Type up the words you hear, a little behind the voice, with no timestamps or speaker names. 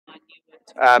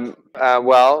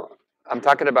Well, I'm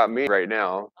talking about me right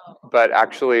now, but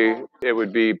actually it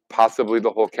would be possibly the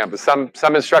whole campus. Some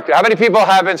instructor. How many people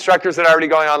have instructors that are already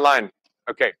going online?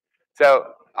 Okay,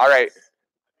 so all right,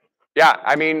 yeah.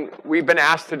 I mean, we've been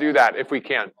asked to do that if we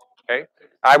can. Okay,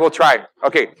 I will try.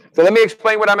 Okay, so let me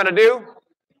explain what I'm going to do.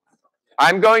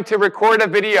 I'm going to record a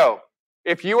video.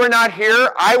 If you are not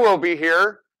here, I will be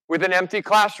here with an empty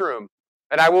classroom,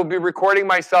 and I will be recording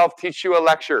myself teach you a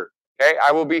lecture. Okay,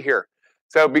 I will be here.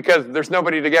 So because there's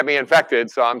nobody to get me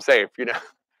infected, so I'm safe. You know,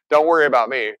 don't worry about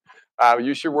me.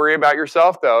 You should worry about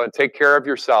yourself though, and take care of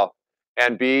yourself,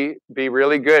 and be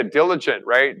really good, diligent.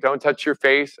 Right? Don't touch your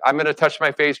face. I'm going to touch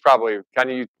my face probably. Can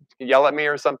you yell at me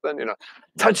or something? You know,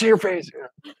 touch your face. You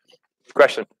know.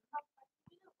 Question.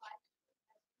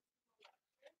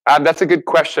 That's a good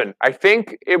question. I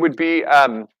think it would be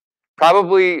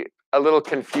probably a little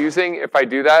confusing if I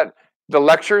do that. The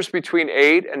lectures between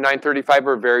 8 and 9:35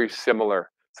 are very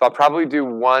similar. So I'll probably do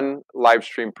one live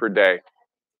stream per day.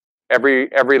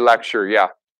 Every lecture, yeah.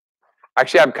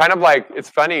 Actually, I'm kind of like, it's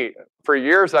funny, for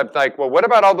years I'm like, well, what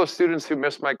about all those students who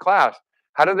missed my class?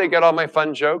 How do they get all my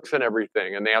fun jokes and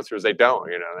everything? And the answer is they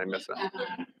don't, you know, they miss it.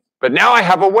 But now I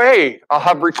have a way. I'll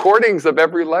have recordings of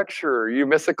every lecture. You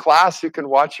miss a class, you can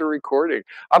watch a recording.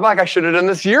 I'm like, I should have done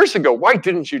this years ago. Why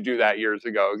didn't you do that years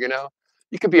ago? You know,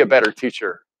 you could be a better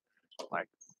teacher. Like,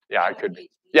 yeah, I could be.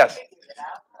 Yes.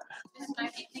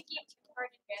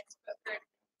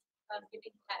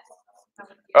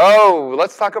 Oh,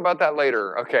 let's talk about that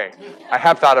later. Okay, I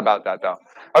have thought about that though.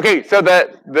 Okay, so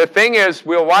the thing is,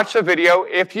 we'll watch the video.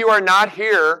 If you are not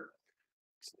here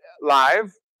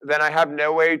live, then I have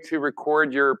no way to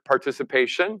record your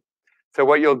participation. So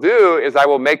what you'll do is I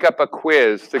will make up a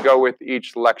quiz to go with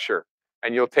each lecture,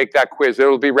 and you'll take that quiz.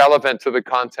 It'll be relevant to the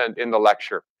content in the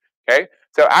lecture. Okay,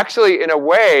 so actually, in a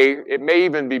way, it may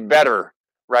even be better,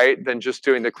 right, than just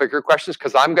doing the clicker questions,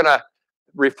 because I'm going to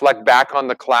reflect back on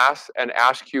the class and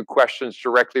ask you questions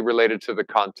directly related to the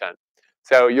content.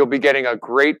 So you'll be getting a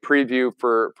great preview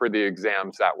for the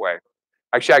exams that way.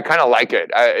 Actually, I kind of like it.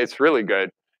 It's really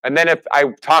good. And then if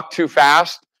I talk too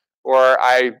fast or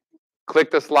I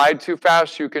click the slide too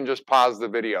fast, you can just pause the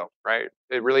video, right?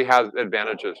 It really has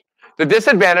advantages. The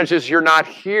disadvantage is you're not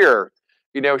here,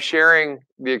 you know, sharing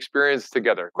the experience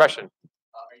together. Question?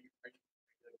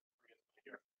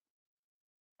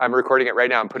 I'm recording it right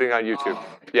now. I'm putting it on YouTube.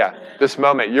 Yeah, this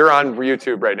moment. You're on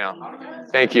YouTube right now.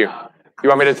 Thank you. You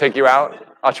want me to take you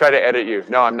out? I'll try to edit you.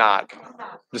 No, I'm not.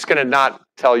 I'm just going to not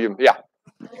tell you. Yeah.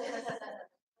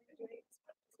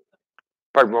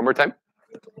 Pardon, one more time?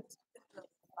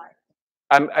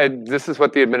 This is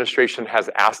what the administration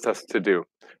has asked us to do,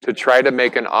 to try to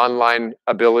make an online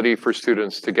ability for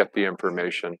students to get the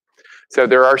information. So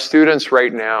there are students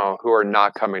right now who are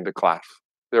not coming to class.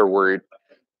 They're worried.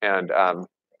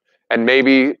 And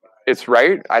maybe it's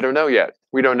right. I don't know yet.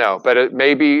 We don't know. But it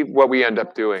may be what we end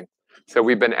up doing. So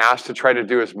we've been asked to try to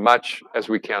do as much as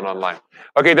we can online.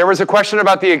 Okay, there was a question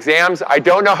about the exams. I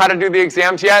don't know how to do the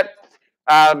exams yet.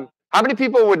 How many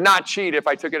people would not cheat if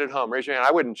I took it at home? Raise your hand.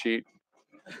 I wouldn't cheat.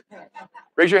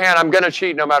 Raise your hand. I'm going to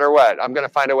cheat no matter what. I'm going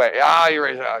to find a way. Ah, you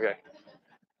raise it. Okay.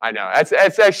 I know. It's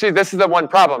actually, this is the one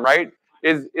problem, right?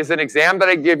 Is an exam that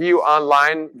I give you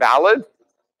online valid?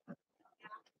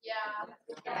 Yeah.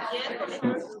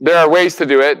 There are ways to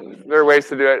do it. There are ways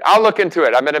to do it. I'll look into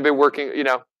it. I'm going to be working, you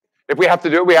know, if we have to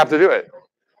do it, we have to do it.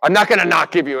 I'm not going to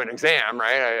not give you an exam,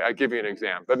 right? I give you an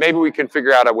exam. But maybe we can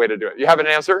figure out a way to do it. You have an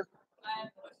answer?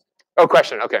 Oh,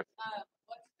 question. Okay.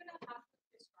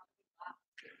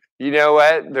 You know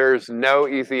what? There's no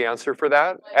easy answer for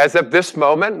that. As of this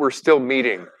moment, we're still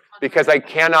meeting because I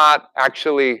can't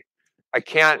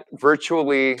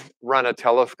virtually run a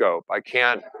telescope. I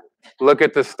can't look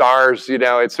at the stars. You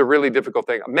know, it's a really difficult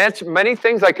thing. Many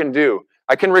things I can do.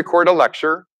 I can record a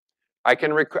lecture. I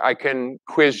can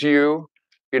quiz you.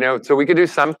 You know, so we can do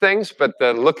some things, but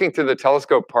the looking through the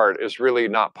telescope part is really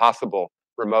not possible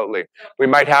remotely. We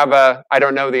might have I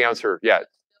don't know the answer yet.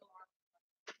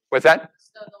 What's that?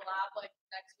 So the lab, like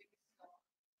next week?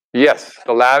 Yes,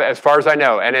 the lab, as far as I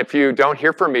know. And if you don't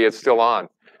hear from me, it's still on,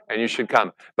 and you should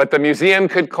come. But the museum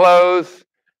could close,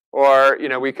 or you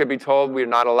know, we could be told we're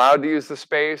not allowed to use the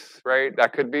space, right?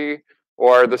 That could be,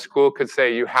 or the school could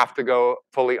say you have to go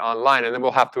fully online, and then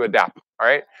we'll have to adapt. All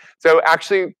right. So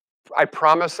actually, I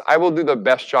promise I will do the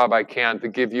best job I can to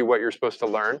give you what you're supposed to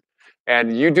learn.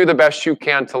 And you do the best you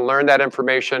can to learn that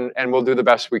information, and we'll do the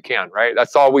best we can, right?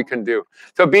 That's all we can do.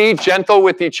 So be gentle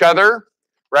with each other,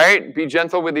 right? Be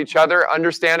gentle with each other.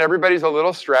 Understand everybody's a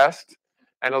little stressed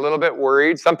and a little bit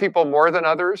worried. Some people more than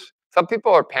others. Some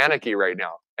people are panicky right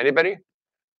now. Anybody?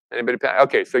 Anybody?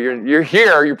 Okay, so you're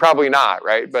here. You're probably not,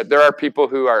 right? But there are people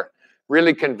who are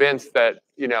really convinced that,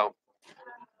 you know,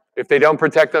 if they don't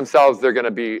protect themselves, they're going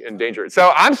to be in danger.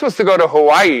 So I'm supposed to go to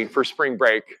Hawaii for spring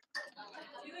break.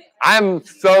 I'm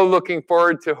so looking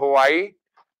forward to Hawaii.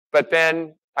 But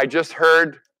then I just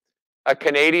heard a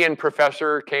Canadian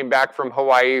professor came back from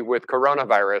Hawaii with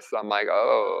coronavirus. I'm like,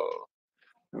 oh,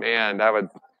 man,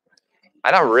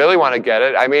 I don't really want to get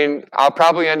it. I mean, I'll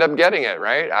probably end up getting it,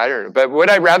 right? I don't know. But would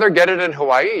I rather get it in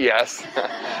Hawaii? Yes.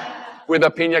 With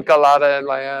a pina colada in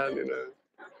my hand, you know.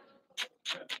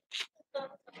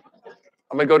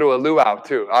 I'm going to go to a luau,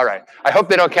 too. All right. I hope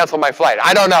they don't cancel my flight.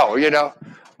 I don't know, you know.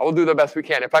 I will do the best we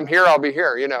can. If I'm here, I'll be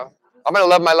here, you know. I'm going to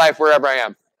love my life wherever I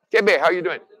am. Kebe, how you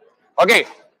doing? Okay.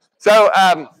 So,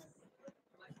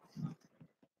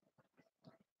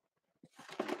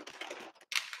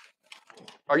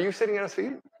 are you sitting in a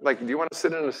seat? Like, do you want to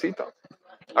sit in a seat, though?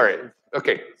 All right.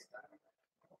 Okay.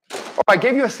 Oh, I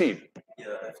gave you a seat.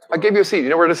 I gave you a seat. You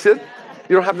know where to sit?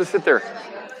 You don't have to sit there.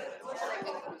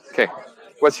 Okay.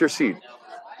 What's your seat?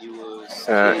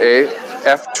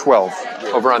 F12.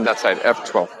 Over on that side.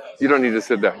 F12. You don't need to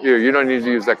sit there. You don't need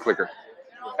to use that clicker.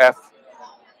 F,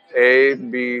 A,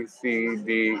 B, C,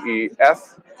 D, E,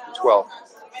 F, 12.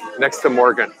 Next to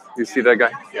Morgan. You see that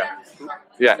guy? Yeah.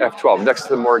 Yeah, F12. Next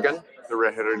to Morgan, the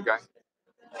red-headed guy.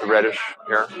 The reddish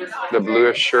hair. The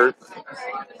bluish shirt.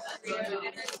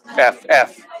 F.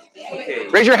 Okay.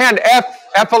 Raise your hand.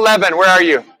 F11. Where are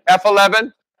you?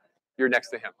 F11? You're next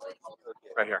to him.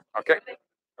 Right here. Okay?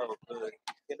 Oh,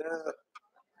 can I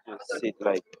just sit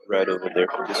like right over there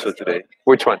for this one today?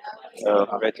 Which one?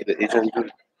 Right to the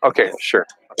agent. Okay, sure.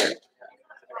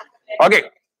 Okay.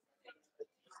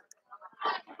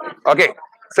 Okay.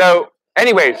 So,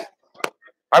 anyways,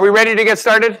 are we ready to get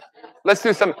started? Let's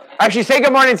do some. Actually, say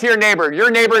good morning to your neighbor.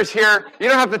 Your neighbor is here. You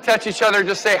don't have to touch each other.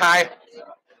 Just say hi.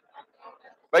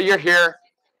 But you're here.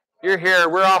 You're here.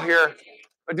 We're all here.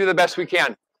 We'll do the best we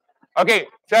can. Okay.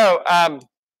 So,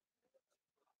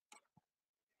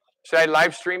 should I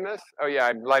live stream this? Oh, yeah,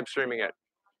 I'm live streaming it.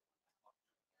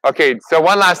 Okay. So,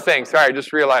 one last thing. Sorry, I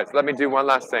just realized. Let me do one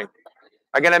last thing.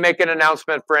 I'm going to make an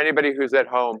announcement for anybody who's at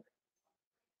home.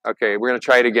 Okay. We're going to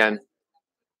try it again.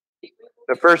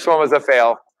 The first one was a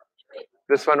fail.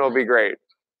 This one will be great.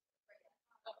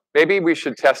 Maybe we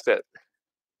should test it.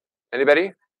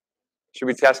 Anybody? Should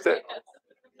we test it?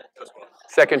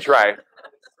 Second try.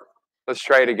 Let's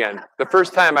try it again. The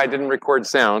first time I didn't record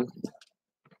sound.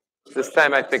 This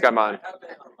time I think I'm on.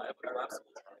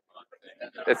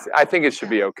 I think it should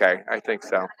be okay. I think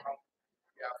so.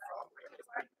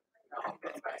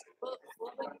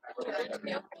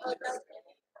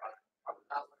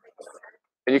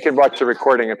 And you can watch the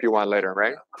recording if you want later,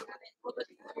 right?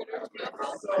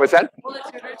 What's that?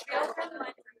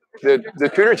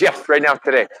 The tutors, yes, right now,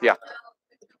 today, yeah.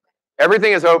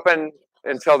 Everything is open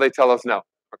until they tell us no,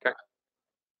 okay?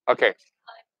 Okay.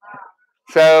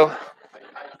 So,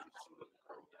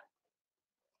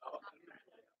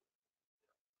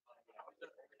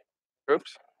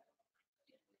 oops.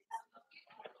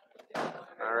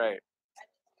 All right.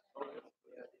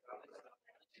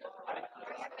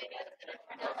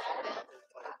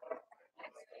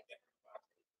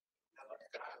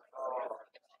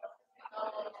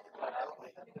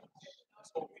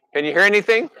 Can you hear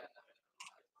anything?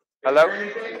 Hello?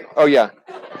 Oh yeah.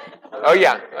 Oh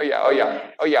yeah. Oh yeah. Oh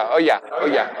yeah. Oh yeah. Oh yeah. Oh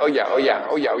yeah. Oh yeah. Oh yeah.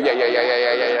 Oh yeah. Oh yeah.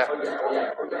 Yeah.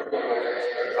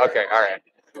 Okay. All right.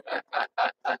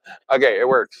 Okay, it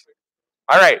works.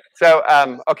 All right. So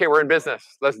okay, we're in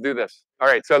business. Let's do this. All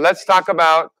right. So let's talk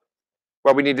about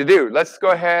what we need to do. Let's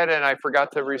go ahead, and I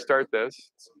forgot to restart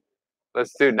this.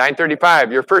 Let's do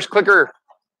 9:35. Your first clicker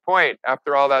point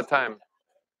after all that time.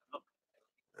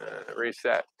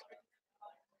 Reset.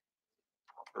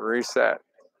 Reset.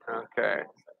 Okay.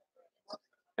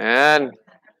 And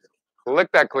click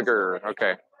that clicker.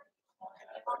 Okay.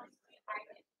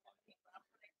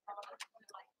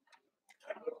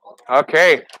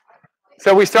 Okay.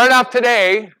 So we start off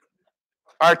today.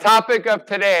 Our topic of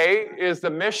today is the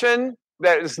mission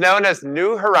that is known as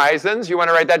New Horizons. You want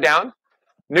to write that down?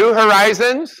 New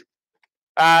Horizons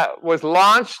was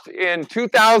launched in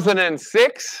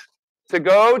 2006 to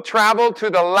go travel to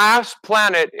the last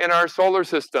planet in our solar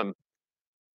system,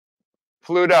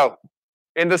 Pluto.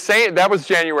 That was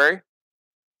January.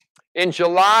 In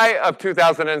July of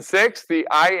 2006, the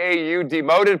IAU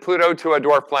demoted Pluto to a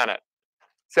dwarf planet.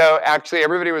 So actually,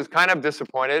 everybody was kind of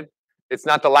disappointed. It's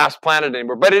not the last planet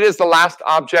anymore, but it is the last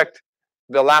object,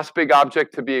 the last big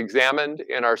object to be examined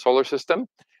in our solar system.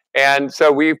 And so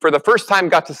we, for the first time,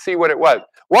 got to see what it was.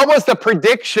 What was the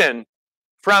prediction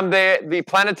from the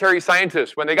planetary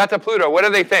scientists. When they got to Pluto, what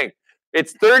do they think?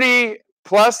 It's 30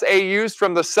 plus AUs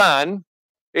from the sun.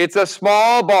 It's a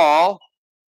small ball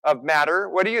of matter.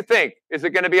 What do you think? Is it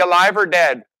going to be alive or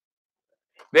dead?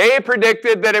 They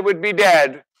predicted that it would be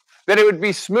dead, that it would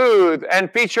be smooth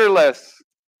and featureless,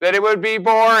 that it would be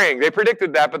boring. They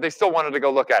predicted that, but they still wanted to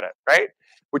go look at it, right?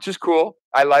 Which is cool.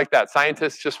 I like that.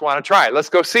 Scientists just want to try. Let's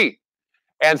go see.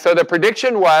 And so the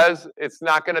prediction was it's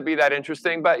not going to be that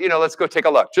interesting, but let's go take a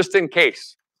look just in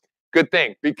case. Good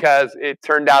thing, because it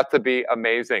turned out to be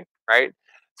amazing, right?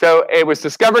 So it was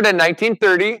discovered in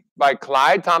 1930 by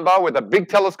Clyde Tombaugh with a big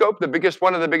telescope,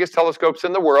 one of the biggest telescopes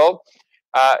in the world,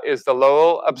 is the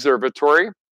Lowell Observatory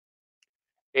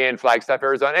in Flagstaff,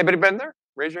 Arizona. Anybody been there?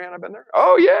 Raise your hand. I've been there.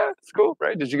 Oh yeah, it's cool,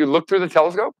 right? Did you look through the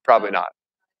telescope? Probably not.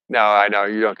 No, I know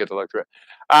you don't get to look through it.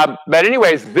 But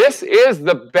anyways, this is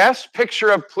the best picture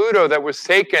of Pluto that was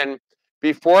taken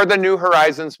before the New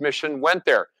Horizons mission went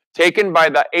there. Taken by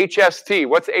the HST.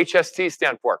 What's HST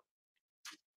stand for?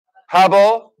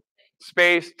 Hubble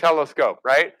Space Telescope,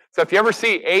 right? So if you ever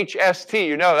see HST,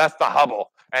 you know that's the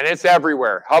Hubble, and it's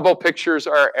everywhere. Hubble pictures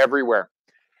are everywhere.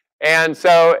 And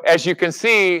so as you can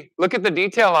see, look at the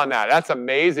detail on that. That's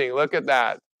amazing. Look at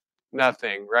that.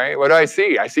 Nothing, right? What do I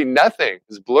see? I see nothing.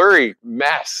 It's blurry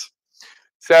mess.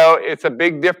 So it's a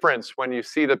big difference when you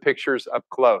see the pictures up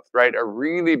close, right? A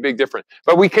really big difference.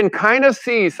 But we can kind of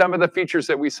see some of the features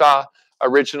that we saw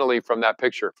originally from that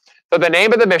picture. So the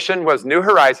name of the mission was New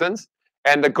Horizons,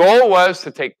 and the goal was to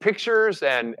take pictures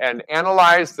and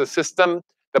analyze the system,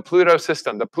 the Pluto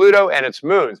system, the Pluto and its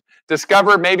moons.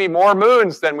 Discover maybe more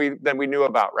moons than we knew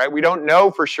about, right? We don't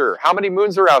know for sure. How many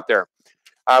moons are out there?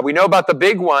 We know about the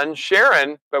big one,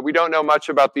 Sharon, but we don't know much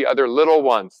about the other little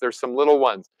ones. There's some little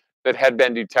ones that had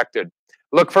been detected.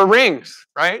 Look for rings,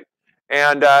 right?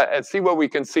 And see what we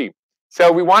can see.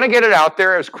 So we want to get it out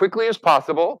there as quickly as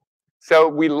possible. So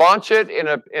we launch it in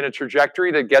a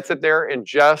trajectory that gets it there in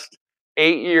just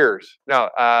 8 years. No,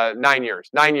 9 years.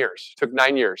 9 years. Took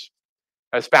 9 years.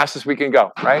 As fast as we can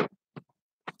go, right?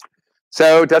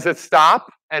 So does it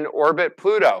stop and orbit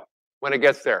Pluto when it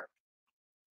gets there?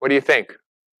 What do you think?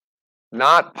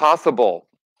 Not possible.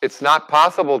 It's not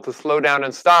possible to slow down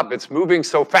and stop. It's moving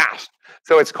so fast.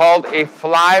 So it's called a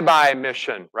flyby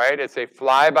mission, right? It's a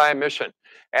flyby mission.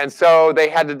 And so they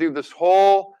had to do this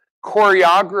whole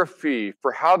choreography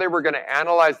for how they were going to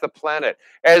analyze the planet.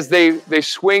 As they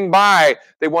swing by,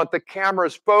 they want the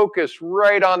cameras focused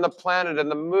right on the planet and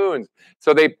the moon.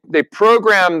 So they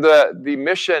programmed the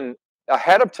mission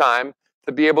ahead of time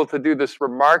to be able to do this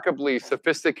remarkably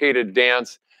sophisticated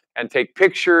dance and take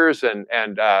pictures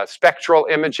and spectral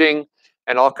imaging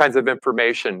and all kinds of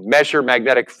information, measure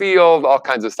magnetic field, all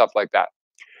kinds of stuff like that.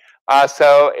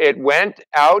 So it went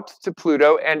out to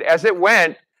Pluto, and as it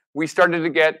went, we started to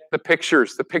get the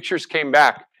pictures. The pictures came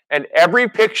back, and every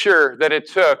picture that it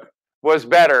took was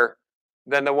better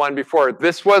than the one before.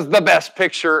 This was the best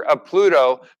picture of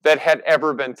Pluto that had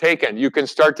ever been taken. You can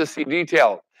start to see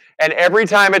detail. And every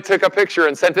time it took a picture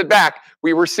and sent it back,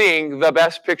 we were seeing the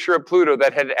best picture of Pluto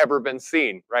that had ever been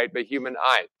seen, right, by human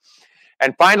eye.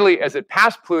 And finally, as it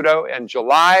passed Pluto in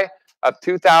July of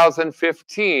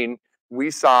 2015,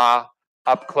 we saw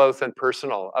up close and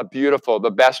personal,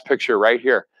 the best picture right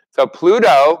here. So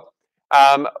Pluto,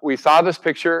 we saw this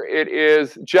picture. It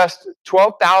is just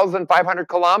 12,500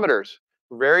 kilometers,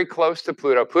 very close to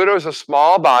Pluto. Pluto is a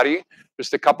small body,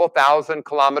 just a couple thousand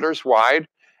kilometers wide.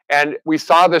 And we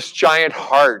saw this giant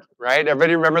heart, right?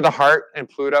 Everybody remember the heart in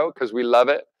Pluto? Because we love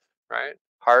it, right?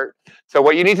 Heart. So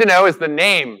what you need to know is the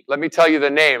name. Let me tell you the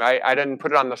name. I didn't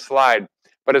put it on the slide,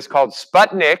 but it's called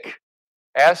Sputnik,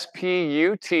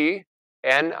 Sputnik,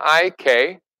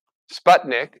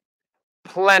 Sputnik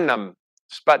Plenum.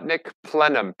 Sputnik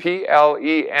Plenum,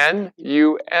 Plenum.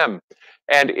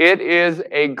 And it is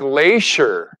a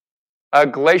glacier. A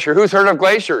glacier. Who's heard of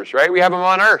glaciers, right? We have them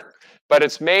on Earth. But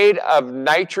it's made of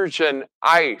nitrogen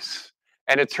ice.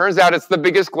 And it turns out it's the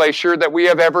biggest glacier that we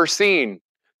have ever seen.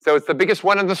 So it's the biggest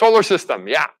one in the solar system.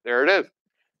 Yeah, there it is,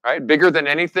 right? Bigger than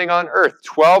anything on Earth.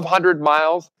 1,200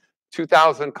 miles,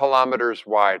 2,000 kilometers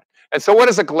wide. And so what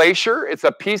is a glacier? It's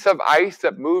a piece of ice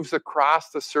that moves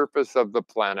across the surface of the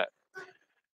planet.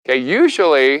 Okay,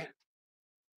 usually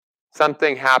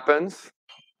something happens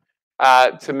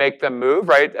to make them move,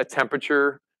 right? A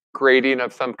temperature gradient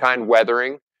of some kind,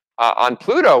 weathering. On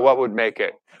Pluto, what would make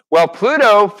it? Well,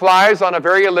 Pluto flies on a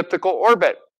very elliptical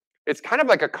orbit. It's kind of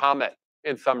like a comet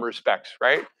in some respects,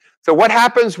 right? So what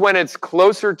happens when it's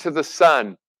closer to the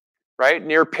sun, right?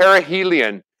 Near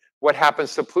perihelion, what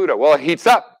happens to Pluto? Well, it heats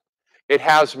up. It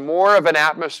has more of an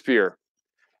atmosphere.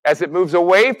 As it moves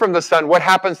away from the sun, what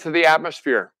happens to the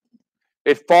atmosphere?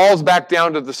 It falls back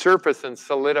down to the surface and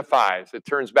solidifies. It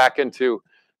turns back into,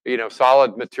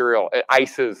 solid material. It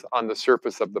ices on the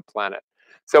surface of the planet.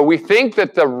 So we think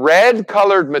that the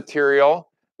red-colored material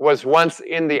was once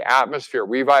in the atmosphere.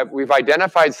 We've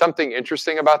identified something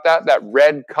interesting about that. That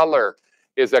red color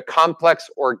is a complex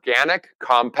organic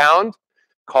compound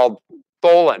called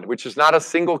tholin, which is not a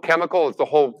single chemical. It's a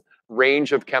whole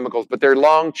range of chemicals, but they're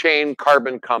long-chain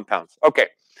carbon compounds. Okay,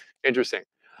 interesting.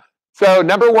 So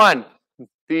number one,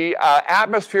 the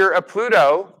atmosphere of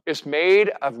Pluto is made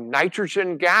of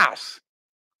nitrogen gas.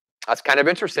 That's kind of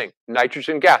interesting,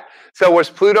 nitrogen gas. So was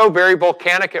Pluto very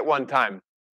volcanic at one time?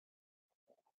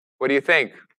 What do you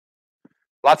think?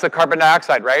 Lots of carbon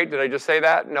dioxide, right? Did I just say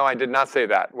that? No, I did not say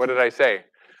that. What did I say?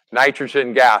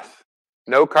 Nitrogen gas.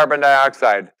 No carbon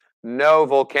dioxide. No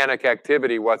volcanic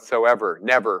activity whatsoever.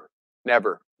 Never.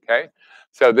 Never. Okay?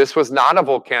 So this was not a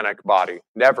volcanic body.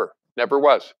 Never. Never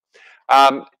was.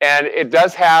 And it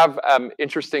does have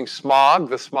interesting smog.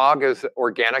 The smog is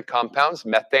organic compounds,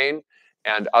 methane,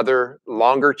 and other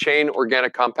longer chain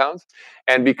organic compounds.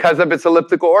 And because of its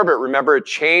elliptical orbit, remember, it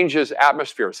changes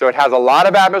atmosphere. So it has a lot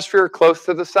of atmosphere close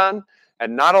to the sun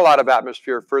and not a lot of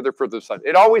atmosphere further from the sun.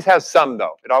 It always has some,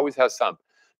 though. It always has some.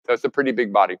 So it's a pretty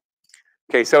big body.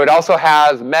 Okay, so it also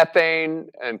has methane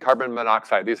and carbon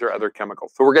monoxide. These are other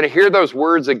chemicals. So we're going to hear those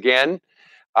words again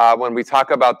when we talk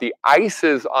about the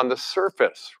ices on the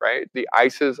surface, right? The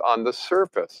ices on the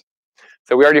surface.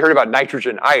 So we already heard about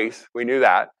nitrogen ice. We knew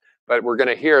that. But we're going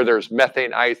to hear there's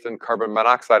methane ice and carbon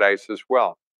monoxide ice as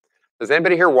well. Does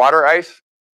anybody hear water ice?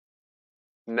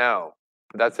 No.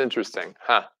 That's interesting.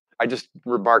 Huh. I just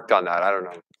remarked on that. I don't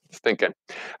know. Just thinking.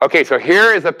 Okay, so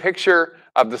here is a picture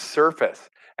of the surface.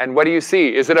 And what do you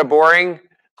see? Is it a boring,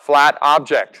 flat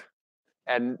object?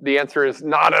 And the answer is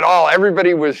not at all.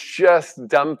 Everybody was just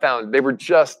dumbfounded. They were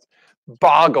just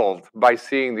boggled by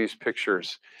seeing these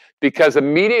pictures. Because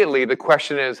immediately the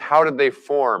question is, how did they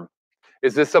form?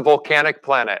 Is this a volcanic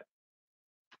planet?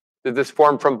 Did this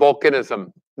form from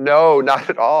volcanism? No, not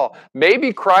at all.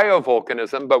 Maybe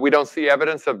cryovolcanism, but we don't see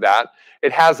evidence of that.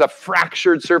 It has a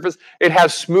fractured surface. It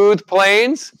has smooth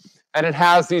plains, and it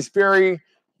has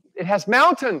it has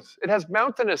mountains. It has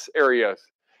mountainous areas.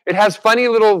 It has funny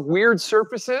little weird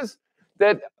surfaces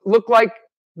that look like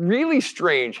really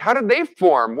strange. How did they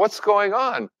form? What's going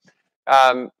on?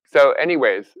 So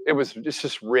anyways, it's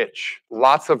just rich,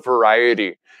 lots of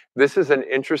variety. This is an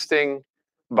interesting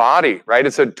body, right?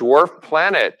 It's a dwarf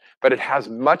planet, but it has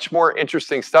much more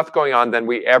interesting stuff going on than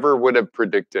we ever would have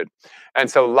predicted. And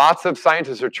so lots of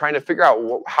scientists are trying to figure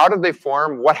out how did they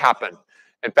form, what happened.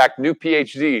 In fact, new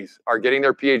PhDs are getting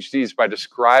their PhDs by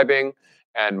describing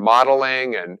and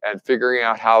modeling and figuring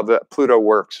out how the Pluto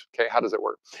works. Okay, how does it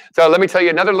work? So let me tell you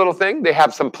another little thing. They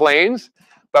have some plains,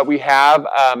 but we have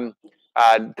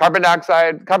carbon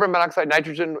monoxide,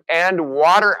 nitrogen, and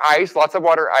water ice, lots of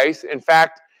water ice. In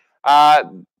fact,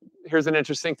 here's an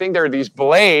interesting thing. There are these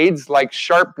blades, like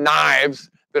sharp knives,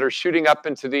 that are shooting up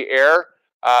into the air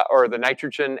or the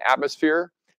nitrogen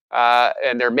atmosphere,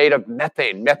 and they're made of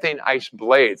methane ice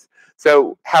blades.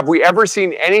 So have we ever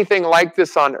seen anything like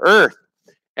this on Earth?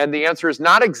 And the answer is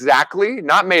not exactly,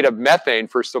 not made of methane,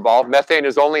 first of all. Methane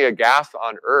is only a gas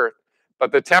on Earth.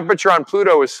 But the temperature on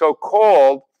Pluto is so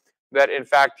cold that, in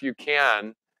fact, you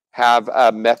can have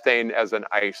methane as an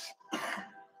ice.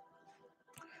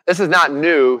 This is not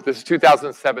new. This is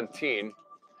 2017.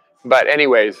 But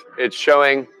anyways, it's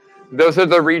showing those are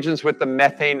the regions with the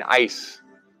methane ice,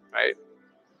 right?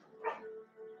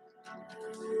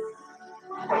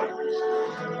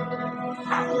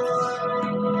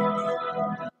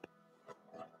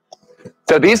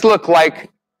 So these look like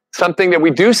something that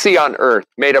we do see on Earth,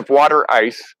 made of water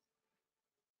ice.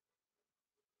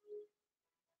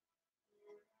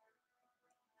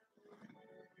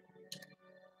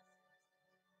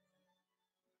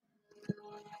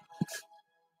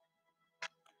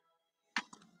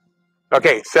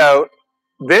 Okay, so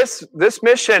this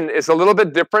mission is a little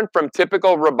bit different from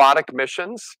typical robotic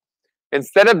missions.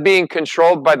 Instead of being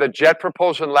controlled by the Jet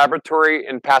Propulsion Laboratory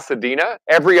in Pasadena,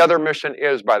 every other mission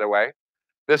is, by the way,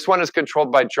 this one is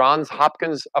controlled by Johns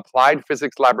Hopkins Applied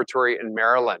Physics Laboratory in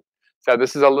Maryland. So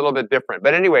this is a little bit different.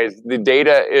 But anyways, the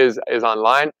data is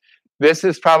online. This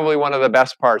is probably one of the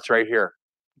best parts right here.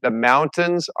 The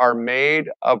mountains are made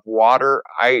of water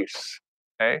ice.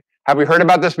 Okay? Have we heard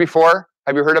about this before?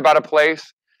 Have you heard about a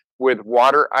place with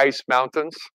water ice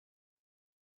mountains?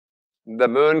 The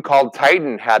moon called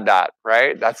Titan had that,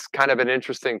 right? That's kind of an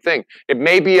interesting thing. It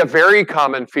may be a very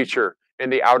common feature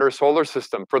in the outer solar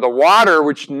system. For the water,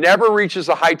 which never reaches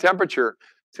a high temperature,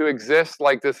 to exist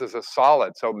like this as a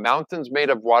solid. So mountains made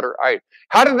of water ice.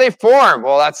 How did they form?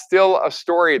 Well, that's still a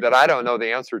story that I don't know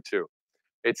the answer to.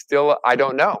 It's still, I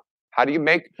don't know. How do you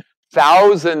make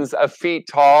thousands of feet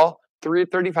tall,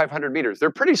 3,500 meters?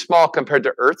 They're pretty small compared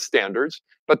to Earth standards,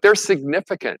 but they're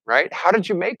significant, right? How did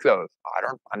you make those?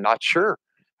 I'm not sure.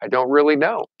 I don't really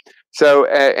know. So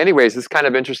anyways, it's kind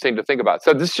of interesting to think about.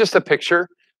 So this is just a picture,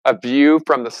 a view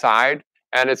from the side,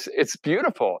 and it's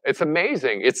beautiful. It's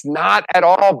amazing. It's not at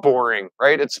all boring,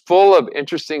 right? It's full of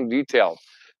interesting detail.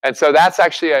 And so that's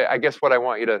actually, I guess, what I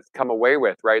want you to come away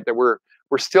with, right? That we're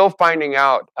still finding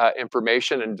out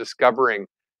information and discovering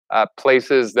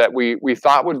places that we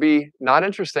thought would be not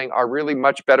interesting are really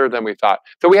much better than we thought.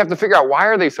 So we have to figure out, why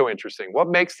are they so interesting? What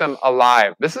makes them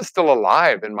alive? This is still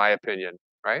alive, in my opinion,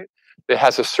 right? It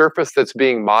has a surface that's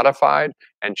being modified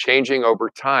and changing over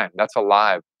time. That's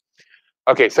alive.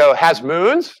 Okay, so it has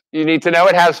moons. You need to know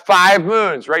it has 5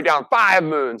 moons. Write down 5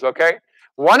 moons, okay?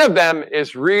 One of them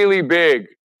is really big.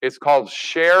 It's called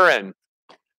Charon.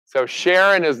 So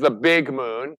Charon is the big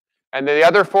moon, and the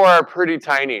other 4 are pretty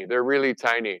tiny. They're really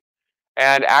tiny.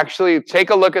 And actually, take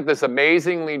a look at this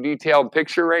amazingly detailed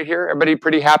picture right here. Everybody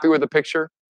pretty happy with the picture?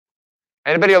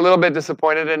 Anybody a little bit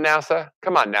disappointed in NASA?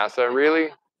 Come on, NASA, really?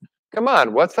 Come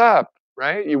on, what's up,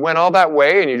 right? You went all that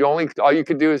way, and all you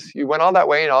could do is, you went all that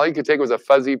way, and all you could take was a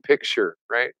fuzzy picture,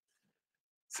 right?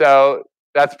 So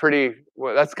that's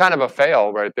well, that's kind of a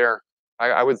fail right there,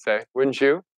 I would say, wouldn't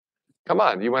you? Come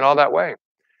on, you went all that way.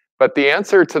 But the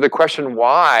answer to the question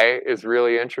why is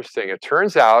really interesting. It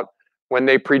turns out when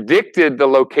they predicted the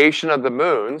location of the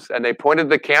moons and they pointed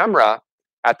the camera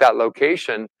at that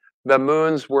location, the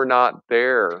moons were not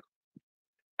there.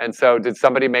 And so did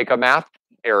somebody make a math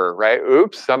error, right?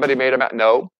 Oops, somebody made a math.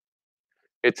 No.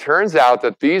 It turns out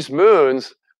that these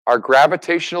moons are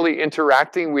gravitationally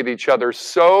interacting with each other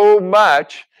so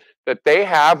much that they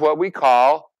have what we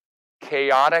call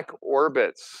chaotic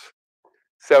orbits.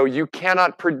 So you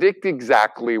cannot predict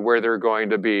exactly where they're going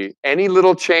to be. Any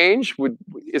little change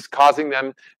is causing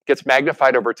them, gets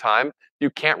magnified over time.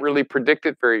 You can't really predict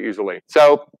it very easily.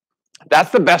 So that's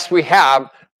the best we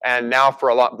have, and now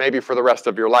maybe for the rest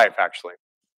of your life, actually.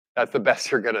 That's the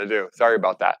best you're gonna do. Sorry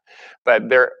about that. But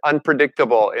they're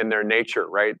unpredictable in their nature,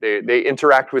 right? They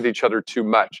interact with each other too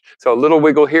much. So a little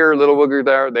wiggle here, a little wiggle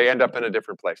there, they end up in a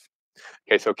different place.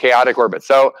 Okay, so chaotic orbit.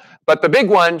 So, but the big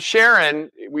one, Charon,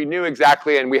 we knew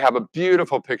exactly, and we have a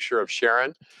beautiful picture of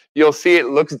Charon. You'll see it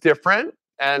looks different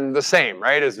and the same,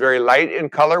 right? It's very light in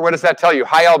color. What does that tell you?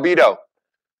 High albedo.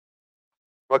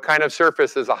 What kind of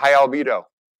surface is a high albedo?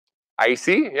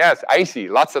 Icy? Yes, icy.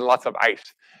 Lots and lots of ice.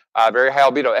 Very high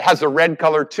albedo. It has a red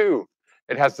color too.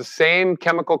 It has the same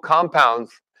chemical compounds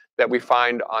that we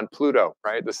find on Pluto,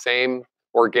 right? The same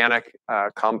organic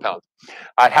compounds.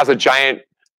 It has a giant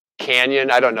canyon.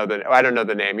 I don't know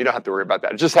the name. You don't have to worry about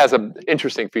that. It just has an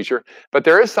interesting feature. But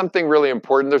there is something really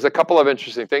important. There's a couple of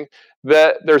interesting things.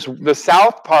 There's the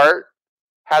south part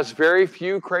has very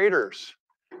few craters.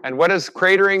 And what does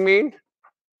cratering mean?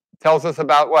 It tells us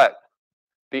about what?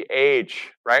 The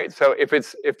age, right? So if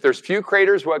there's few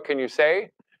craters, what can you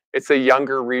say? It's a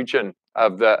younger region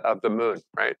of the moon,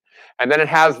 right? And then it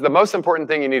has the most important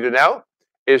thing you need to know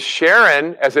is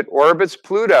Charon, as it orbits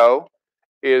Pluto,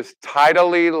 is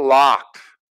tidally locked.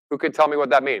 Who could tell me what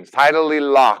that means? Tidally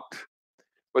locked.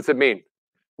 What's it mean?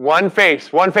 One face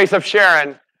of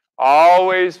Charon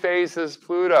always faces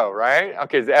Pluto, right?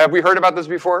 Okay, have we heard about this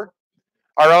before?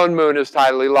 Our own moon is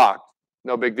tidally locked.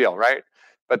 No big deal, right?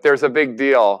 But there's a big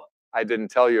deal I didn't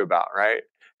tell you about, right?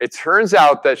 It turns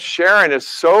out that Charon is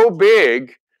so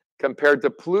big compared to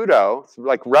Pluto,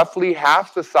 like roughly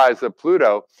half the size of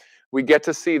Pluto, we get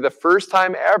to see the first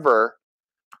time ever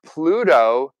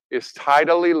Pluto is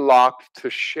tidally locked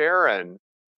to Charon.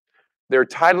 They're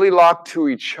tidally locked to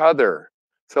each other.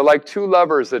 So like two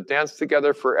lovers that dance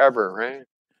together forever, right?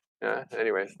 Yeah,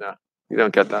 anyways, no, you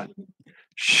don't get that.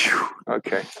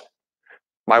 Okay.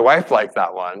 My wife liked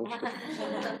that one.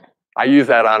 I use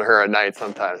that on her at night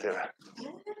sometimes. You know.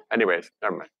 Anyways,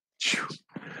 never mind.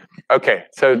 Okay,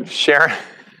 so Charon.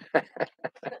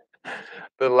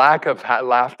 The lack of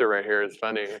laughter right here is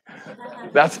funny.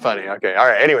 That's funny. Okay. All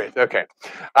right. Anyways. Okay.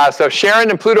 So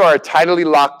Charon and Pluto are tidally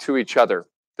locked to each other.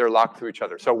 They're locked to each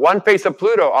other. So one face of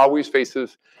Pluto always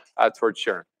faces towards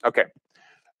Charon. Okay.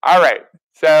 All right.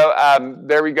 So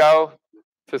there we go.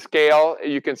 To scale,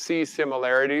 you can see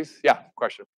similarities. Yeah.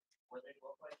 Question.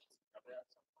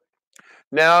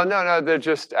 No. They're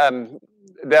just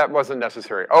that wasn't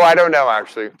necessary. Oh, I don't know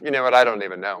actually. You know what? I don't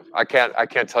even know. I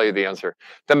can't tell you the answer.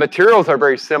 The materials are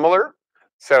very similar,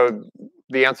 so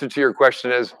the answer to your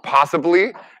question is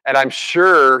possibly, and I'm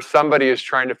sure somebody is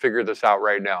trying to figure this out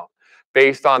right now,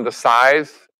 based on the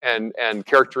size and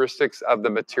characteristics of the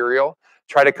material.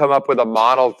 Try to come up with a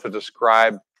model to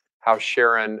describe how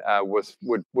Sharon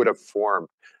would have formed.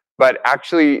 But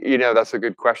actually, you know, that's a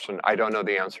good question. I don't know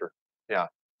the answer. Yeah. On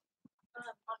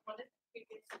one of the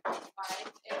previous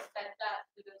slides, it said that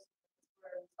Pluto's were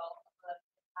a result of the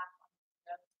impact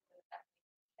on Pluto.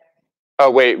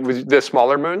 Oh wait, was the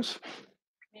smaller moons?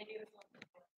 Maybe it was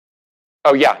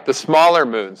Oh yeah, the smaller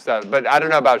moons. But I don't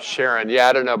know about Sharon. Yeah,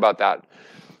 I don't know about that.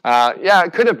 Yeah,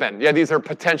 it could have been. Yeah, these are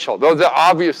potential. Those are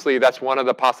obviously, that's one of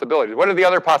the possibilities. What are the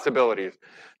other possibilities?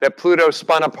 That Pluto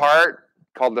spun apart,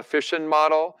 called the fission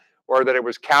model, or that it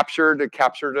was captured, it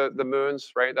captured the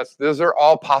moons, right? Those are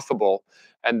all possible.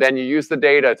 And then you use the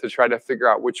data to try to figure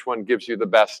out which one gives you the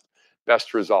best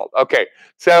result. Okay,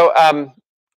 so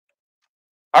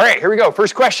all right, here we go.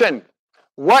 First question.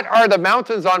 What are the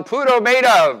mountains on Pluto made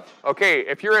of? Okay,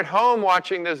 if you're at home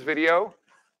watching this video,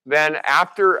 then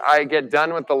after I get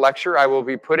done with the lecture, I will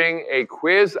be putting a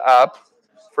quiz up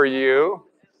for you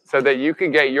so that you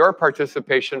can get your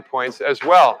participation points as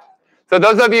well. So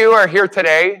those of you who are here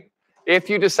today, if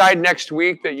you decide next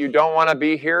week that you don't want to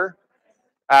be here,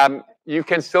 you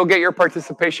can still get your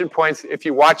participation points if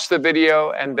you watch the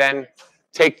video and then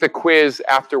take the quiz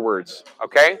afterwards,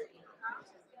 okay?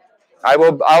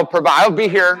 I'll be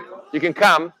here. You can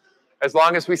come. As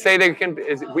long as we say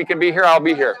that we can be here, I'll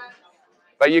be here.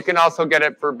 But you can also get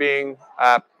it for being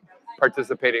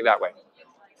participating that way.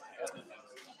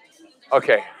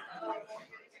 Okay.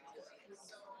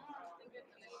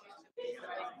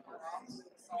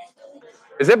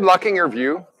 Is it blocking your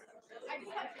view?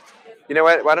 You know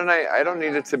what? Why don't I don't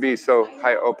need it to be so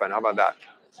high open. How about that?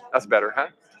 That's better, huh?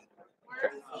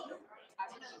 Okay.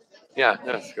 Yeah,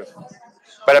 that's good.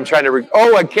 But I'm trying to,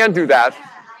 oh, I can't do that.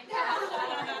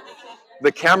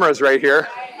 The camera's right here.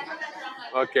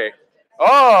 Okay.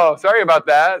 Oh, sorry about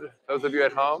that. Those of you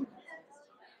at home.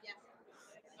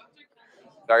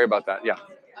 Sorry about that. Yeah.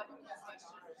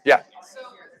 Yeah. So,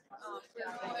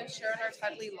 Pluto and Sharon are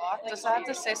tightly locked. Does that have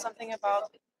to say something about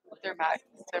their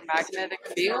magnetic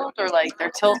field, or like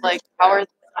their tilt? Like,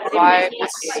 what's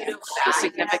the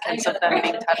significance of them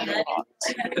being tightly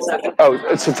locked?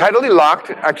 Oh, so tidally locked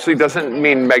actually doesn't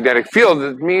mean magnetic field.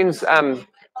 It means that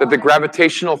the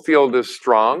gravitational field is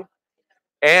strong.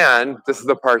 And this is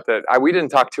the part that we didn't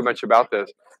talk too much about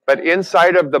this, but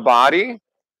inside of the body,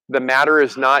 the matter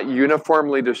is not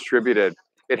uniformly distributed.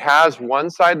 It has one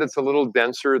side that's a little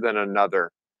denser than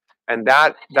another. And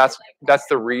that's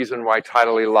the reason why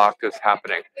tidally locked is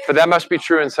happening. But that must be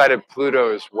true inside of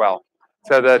Pluto as well.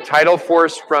 So the tidal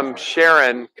force from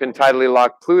Sharon can tidally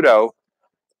lock Pluto.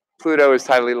 Pluto is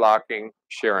tidally locking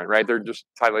Sharon, right? They're just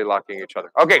tidally locking each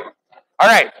other. Okay. All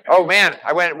right. Oh man,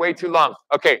 I went way too long.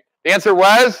 Okay. The answer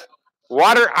was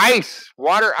water ice.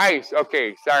 Water ice.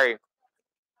 Okay, sorry.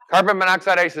 Carbon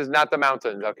monoxide ice is not the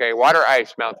mountains. Okay, water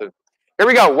ice mountain. Here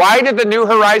we go. Why did the New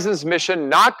Horizons mission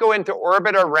not go into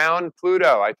orbit around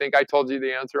Pluto? I think I told you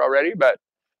the answer already, but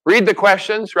read the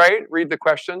questions, right? Read the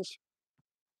questions.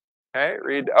 Okay,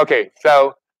 read. Okay,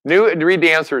 so read the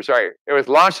answer. Sorry. It was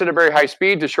launched at a very high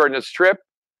speed to shorten its trip.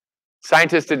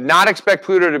 Scientists did not expect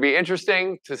Pluto to be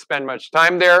interesting, to spend much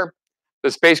time there. The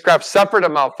spacecraft suffered a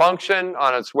malfunction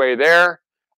on its way there,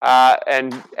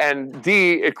 and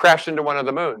D, it crashed into one of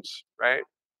the moons, right?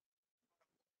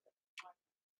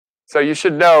 So you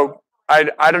should know, I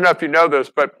don't know if you know this,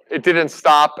 but it didn't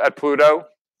stop at Pluto.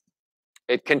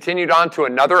 It continued on to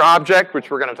another object,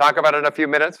 which we're going to talk about in a few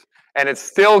minutes, and it's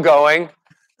still going.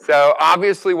 So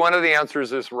obviously one of the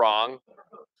answers is wrong.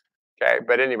 Okay,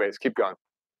 but anyways, keep going.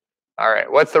 All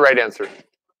right, what's the right answer?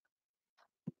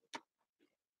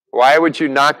 Why would you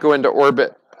not go into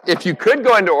orbit? If you could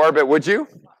go into orbit, would you?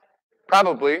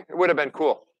 Probably. It would have been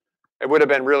cool. It would have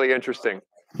been really interesting.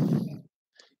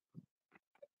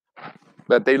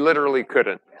 But they literally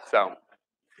couldn't. So,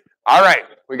 all right,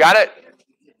 we got it.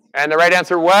 And the right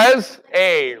answer was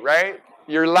A, right?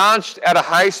 You're launched at a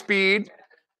high speed,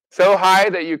 so high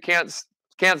that you can't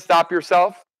stop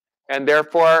yourself. And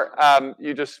therefore,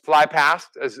 you just fly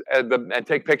past and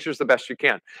take pictures the best you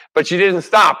can. But you didn't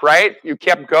stop, right? You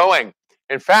kept going.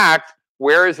 In fact,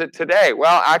 where is it today?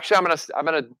 Well, actually, I'm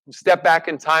gonna step back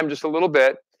in time just a little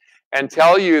bit and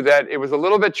tell you that it was a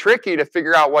little bit tricky to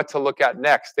figure out what to look at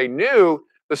next. They knew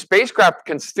the spacecraft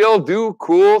can still do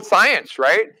cool science,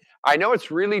 right? I know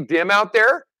it's really dim out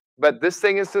there, but this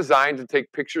thing is designed to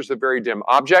take pictures of very dim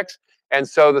objects. And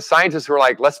so the scientists were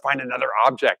like, let's find another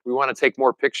object. We want to take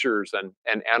more pictures and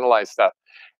analyze stuff.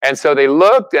 And so they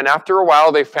looked, and after a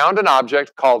while, they found an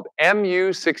object called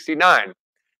MU69.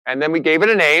 And then we gave it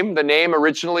a name. The name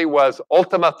originally was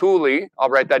Ultima Thule. I'll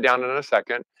write that down in a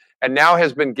second. And now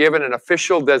has been given an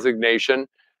official designation,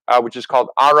 which is called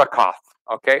Arakath.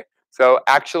 Okay, so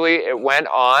actually it went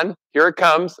on. Here it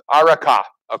comes, Arakath.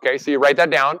 Okay, so you write that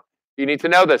down. You need to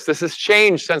know this. This has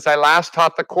changed since I last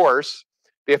taught the course.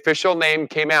 The official name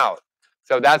came out.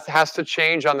 So that has to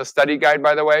change on the study guide,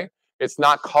 by the way. It's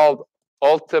not called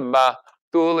Ultima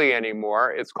Thule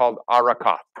anymore. It's called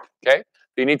Arakath. Okay,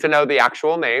 you need to know the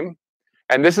actual name.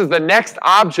 And this is the next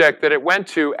object that it went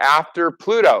to after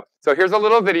Pluto. So here's a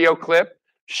little video clip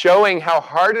showing how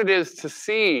hard it is to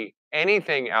see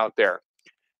anything out there.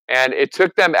 And it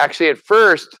took them, actually at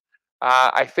first,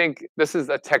 I think this is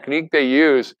a technique they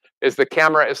use, is the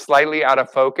camera is slightly out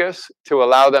of focus to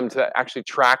allow them to actually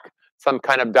track some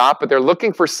kind of dot, but they're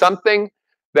looking for something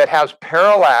that has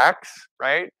parallax,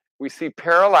 right? We see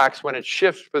parallax when it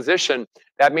shifts position.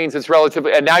 That means it's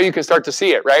relatively, and now you can start to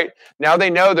see it, right? Now they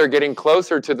know they're getting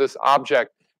closer to this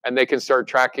object and they can start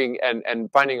tracking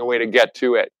and finding a way to get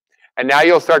to it. And now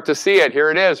you'll start to see it.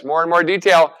 Here it is, more and more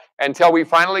detail until we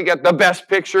finally get the best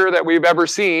picture that we've ever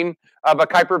seen of a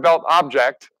Kuiper Belt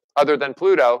object other than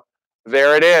Pluto.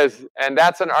 There it is. And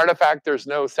that's an artifact. There's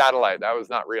no satellite. That was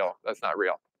not real. That's not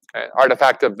real. Okay.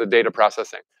 Artifact of the data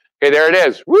processing. Okay, there it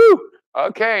is. Woo!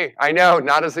 Okay, I know,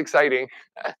 not as exciting,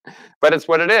 but it's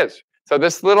what it is. So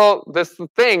this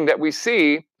thing that we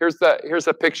see, here's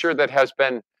a picture that has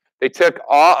been, they took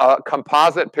a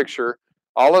composite picture,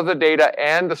 all of the data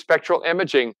and the spectral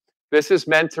imaging. This is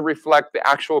meant to reflect the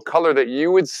actual color that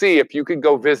you would see if you could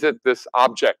go visit this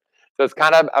object. So it's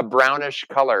kind of a brownish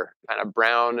color, kind of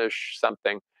brownish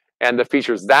something. And the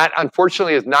features, that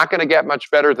unfortunately is not going to get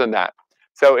much better than that.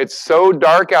 So it's so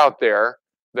dark out there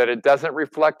that it doesn't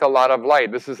reflect a lot of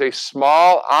light. This is a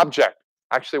small object.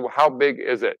 Actually, how big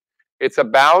is it? It's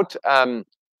about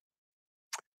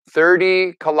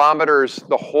 30 kilometers,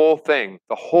 the whole thing.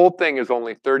 The whole thing is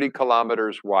only 30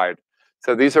 kilometers wide.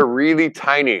 So these are really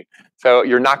tiny. So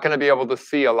you're not going to be able to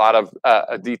see a lot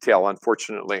of detail,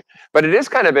 unfortunately. But it is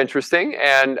kind of interesting.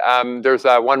 And there's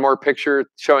one more picture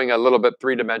showing a little bit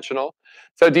three-dimensional.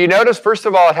 So do you notice, first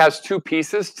of all, it has two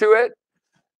pieces to it?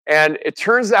 And it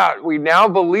turns out we now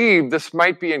believe this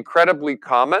might be incredibly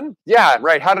common. Yeah,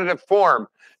 right. How did it form?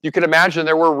 You can imagine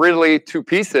there were really two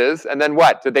pieces. And then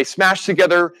what? Did they smash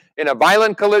together in a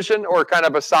violent collision or kind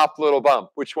of a soft little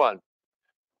bump? Which one?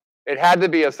 It had to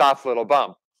be a soft little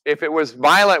bump. If it was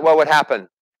violent, what would happen?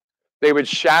 They would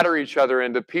shatter each other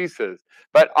into pieces.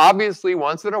 But obviously,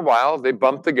 once in a while, they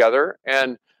bumped together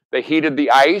and they heated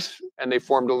the ice and they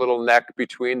formed a little neck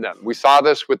between them. We saw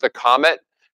this with the comet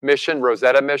mission,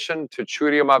 Rosetta mission to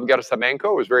Churyumov-Gerasimenko.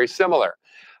 It was very similar.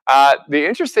 The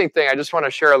interesting thing, I just want to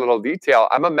share a little detail.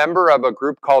 I'm a member of a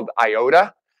group called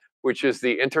IOTA, which is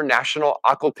the International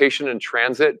Occultation and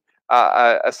Transit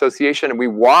Association. And we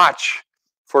watch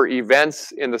for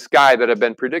events in the sky that have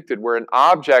been predicted where an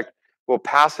object will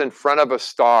pass in front of a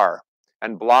star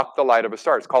and block the light of a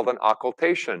star. It's called an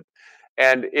occultation.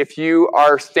 And if you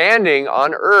are standing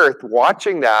on Earth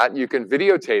watching that, you can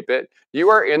videotape it, you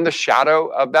are in the shadow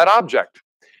of that object.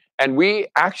 And we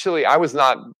actually, I was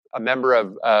not a member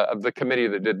of the committee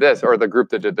that did this, or the group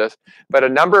that did this, but a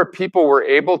number of people were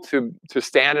able to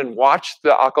stand and watch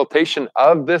the occultation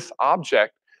of this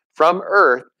object from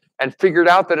Earth and figured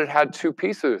out that it had two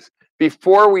pieces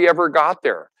before we ever got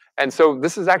there. And so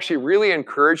this is actually really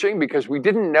encouraging because we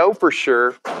didn't know for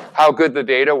sure how good the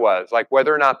data was, like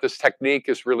whether or not this technique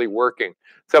is really working.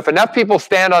 So if enough people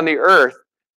stand on the Earth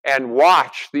and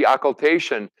watch the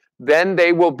occultation, then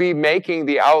they will be making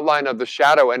the outline of the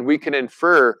shadow and we can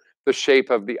infer the shape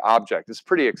of the object. It's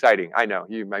pretty exciting. I know,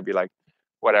 you might be like,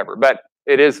 whatever, but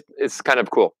it's kind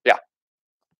of cool. Yeah.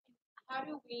 How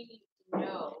do we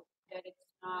know that it's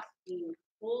not being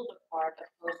pulled apart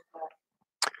opposed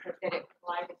to that it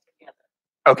collides together?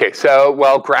 Okay, so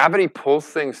while gravity pulls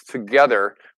things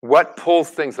together, what pulls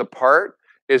things apart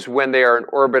is when they are in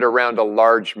orbit around a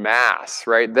large mass,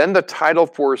 right? Then the tidal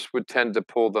force would tend to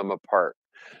pull them apart.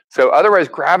 So otherwise,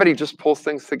 gravity just pulls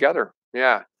things together.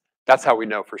 Yeah, that's how we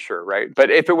know for sure, right? But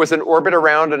if it was in orbit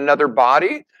around another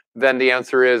body, then the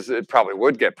answer is it probably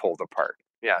would get pulled apart.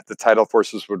 Yeah, the tidal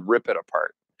forces would rip it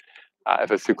apart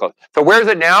if it's too close. So where is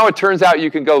it now? It turns out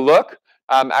you can go look.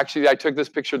 Actually, I took this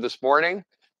picture this morning.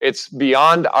 It's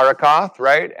beyond Arakath,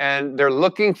 right? And they're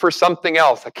looking for something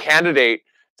else, a candidate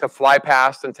to fly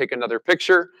past and take another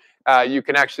picture. You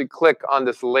can actually click on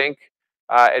this link.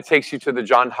 It takes you to the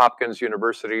Johns Hopkins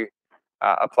University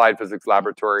Applied Physics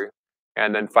Laboratory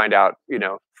and then find out,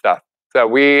 stuff. So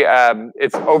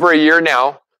it's over a year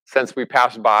now since we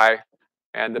passed by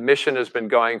and the mission has been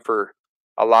going for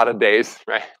a lot of days,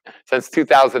 right? Since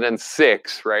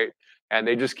 2006, right? And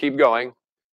they just keep going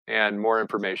and more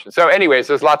information. So anyways,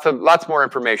 there's lots more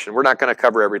information. We're not going to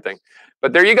cover everything.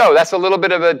 But there you go. That's a little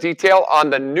bit of a detail on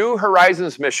the New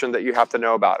Horizons mission that you have to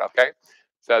know about, okay?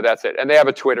 So that's it. And they have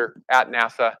a Twitter,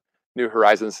 @NASA New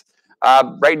Horizons.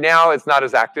 Right now, it's not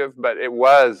as active, but it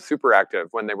was super active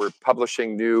when they were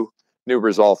publishing new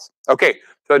results. Okay,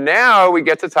 so now we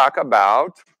get to talk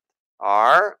about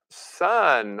our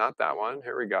sun. Not that one.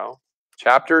 Here we go.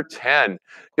 Chapter 10.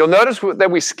 You'll notice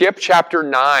that we skip chapter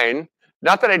 9.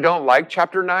 Not that I don't like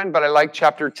chapter 9, but I like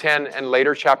chapter 10 and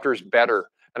later chapters better.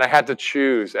 And I had to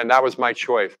choose, and that was my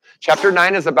choice. Chapter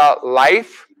 9 is about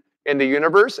life in the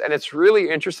universe, and it's really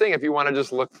interesting if you want to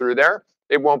just look through there.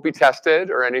 It won't be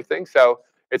tested or anything, so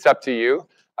it's up to you.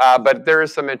 But there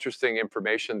is some interesting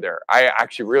information there. I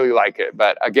actually really like it,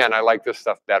 but again, I like this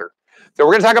stuff better. So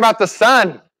we're going to talk about the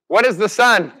sun. What is the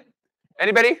sun?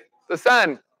 Anybody? The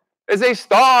sun is a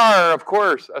star, of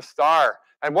course, a star.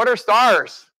 And what are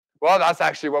stars? Well, that's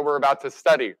actually what we're about to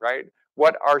study, right?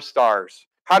 What are stars?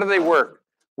 How do they work?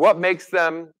 What makes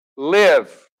them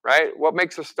live, right? What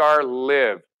makes a star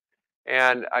live?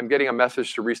 And I'm getting a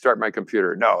message to restart my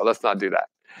computer. No, let's not do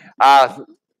that.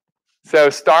 So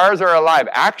stars are alive.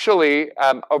 Actually,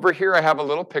 over here I have a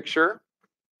little picture.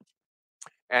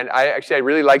 And I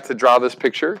really like to draw this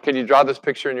picture. Can you draw this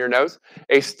picture in your notes?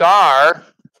 A star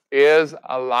is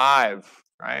alive,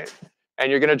 right? And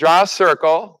you're going to draw a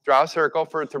circle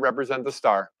for it to represent the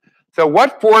star. So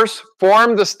what force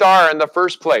formed the star in the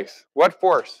first place? What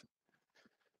force?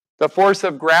 The force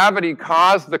of gravity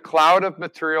caused the cloud of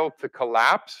material to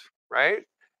collapse, right?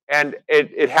 And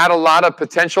it had a lot of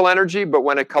potential energy, but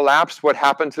when it collapsed, what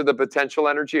happened to the potential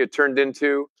energy? It turned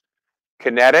into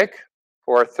kinetic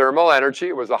or thermal energy.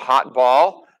 It was a hot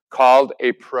ball called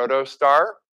a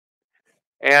protostar.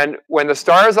 And when the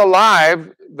star is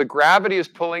alive, the gravity is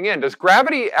pulling in. Does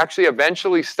gravity actually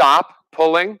eventually stop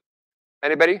pulling?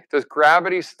 Anybody? Does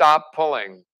gravity stop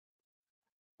pulling?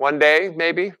 One day,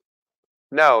 maybe?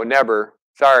 No, never.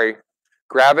 Sorry.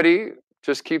 Gravity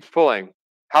just keeps pulling.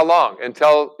 How long?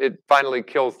 Until it finally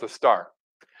kills the star.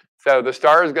 So the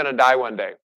star is going to die one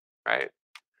day, right?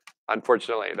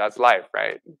 Unfortunately, that's life,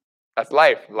 right? That's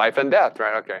life and death,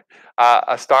 right? Okay.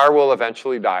 A star will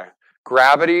eventually die.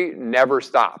 Gravity never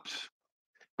stops.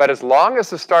 But as long as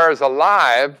the star is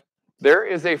alive, there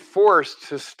is a force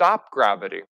to stop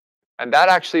gravity. And that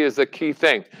actually is the key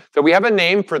thing. So we have a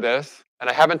name for this, and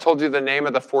I haven't told you the name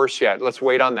of the force yet. Let's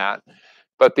wait on that.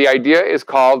 But the idea is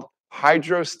called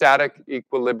hydrostatic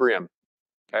equilibrium.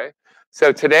 Okay?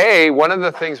 So today, one of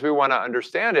the things we want to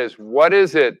understand is what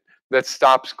is it that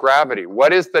stops gravity?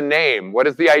 What is the name? What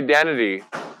is the identity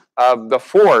of the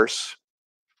force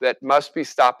that must be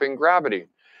stopping gravity?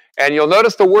 And you'll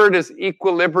notice the word is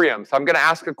equilibrium. So I'm going to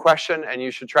ask a question, and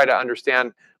you should try to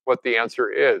understand what the answer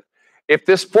is. If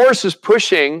this force is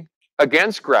pushing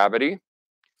against gravity,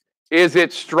 is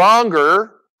it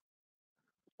stronger,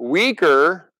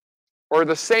 weaker, or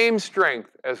the same strength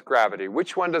as gravity?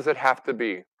 Which one does it have to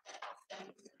be?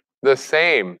 The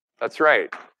same. That's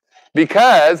right.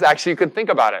 Because, actually, you can think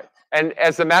about it. And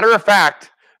as a matter of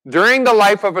fact, during the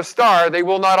life of a star, they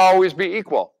will not always be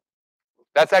equal.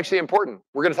 That's actually important.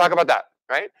 We're going to talk about that,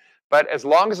 right? But as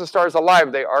long as the star is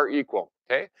alive, they are equal,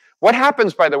 okay? What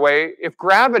happens, by the way, if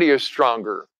gravity is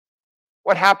stronger?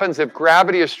 What happens if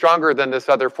gravity is stronger than this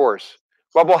other force?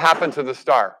 What will happen to the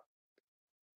star?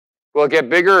 Will it get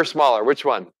bigger or smaller? Which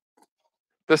one?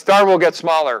 The star will get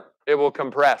smaller. It will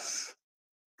compress.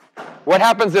 What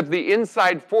happens if the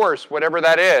inside force, whatever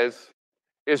that is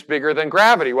bigger than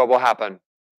gravity? What will happen?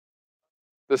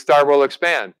 The star will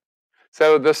expand.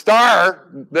 So the star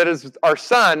that is our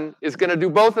sun is going to do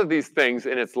both of these things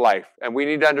in its life, and we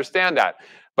need to understand that.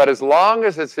 But as long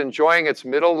as it's enjoying its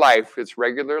middle life, its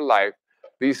regular life,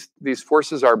 these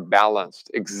forces are balanced,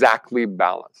 exactly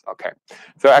balanced. Okay.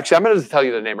 So actually, I'm going to just tell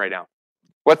you the name right now.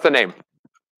 What's the name?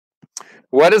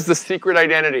 What is the secret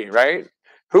identity, right?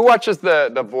 Who watches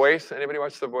The Voice? Anybody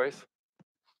watch The Voice?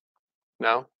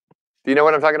 No? Do you know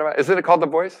what I'm talking about? Isn't it called The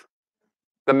Voice?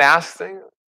 The Mask thing?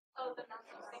 Oh, the Masked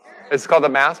Singer? It's called The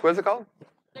Mask. What is it called?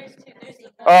 There's two.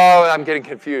 Oh, I'm getting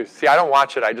confused. See, I don't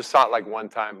watch it. I just saw it like one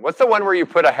time. What's the one where you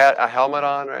put a helmet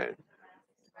on, right?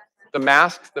 The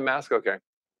Mask? The Mask? Okay.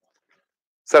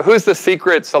 So who's the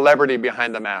secret celebrity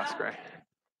behind The Mask, right?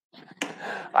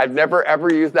 I've never,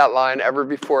 ever used that line ever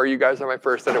before. You guys are my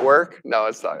first. Did it work? No,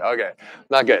 it's not. Okay.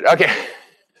 Not good. Okay.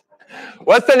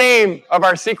 What's the name of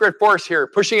our secret force here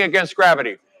pushing against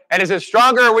gravity? And is it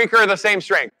stronger or weaker or the same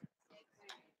strength?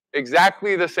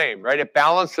 Exactly the same, right? It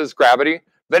balances gravity.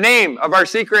 The name of our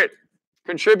secret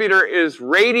contributor is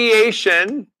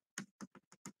radiation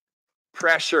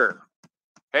pressure.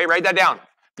 Okay, write that down.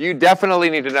 You definitely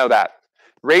need to know that.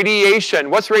 Radiation.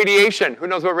 What's radiation? Who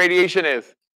knows what radiation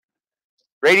is?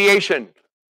 Radiation.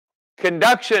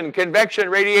 Conduction, convection,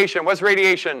 radiation. What's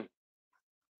radiation?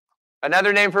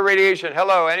 Another name for radiation.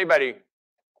 Hello, anybody?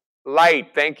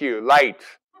 Light. Thank you. Light.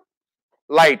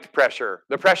 Light pressure.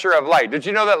 The pressure of light. Did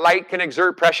you know that light can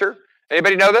exert pressure?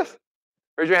 Anybody know this?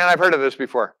 Raise your hand. I've heard of this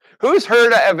before. Who's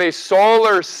heard of a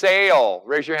solar sail?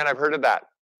 Raise your hand. I've heard of that.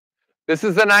 This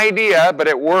is an idea, but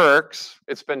it works.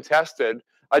 It's been tested.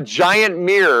 A giant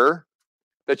mirror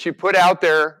that you put out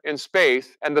there in space,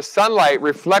 and the sunlight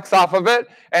reflects off of it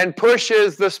and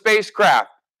pushes the spacecraft.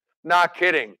 Not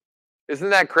kidding. Isn't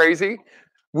that crazy?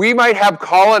 We might have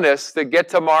colonists that get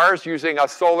to Mars using a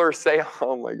solar sail.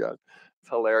 Oh my God. It's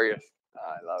hilarious.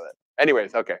 I love it.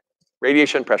 Anyways, okay.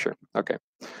 Radiation pressure. Okay.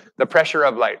 The pressure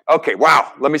of light. Okay,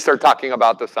 wow. Let me start talking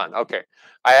about the sun. Okay.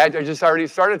 I just already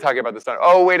started talking about the sun.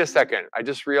 Oh, wait a second. I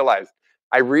just realized.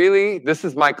 This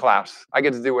is my class. I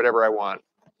get to do whatever I want.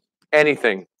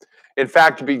 Anything. In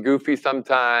fact, be goofy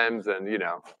sometimes, and you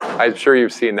know, I'm sure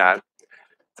you've seen that.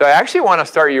 So I actually want to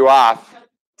start you off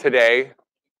today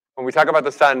when we talk about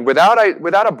the sun without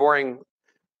a boring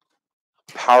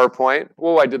PowerPoint.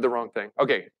 Oh, I did the wrong thing.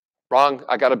 Okay, wrong.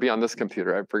 I got to be on this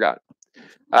computer. I forgot.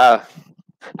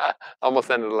 Almost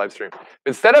ended the live stream.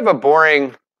 Instead of a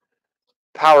boring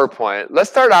PowerPoint, let's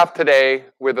start off today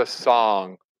with a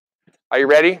song. Are you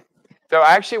ready? So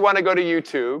I actually want to go to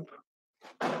YouTube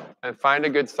and find a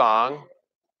good song.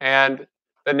 And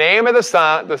the name of the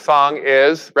song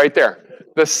is right there.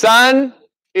 The sun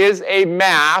is a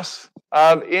mass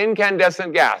of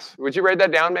incandescent gas. Would you write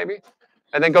that down maybe?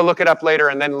 And then go look it up later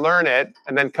and then learn it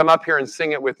and then come up here and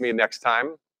sing it with me next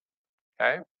time.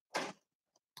 Okay?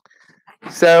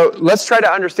 So let's try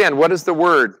to understand, what is the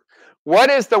word? What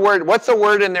is the word? What's the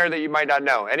word in there that you might not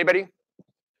know? Anybody?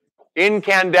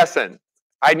 Incandescent.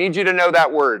 I need you to know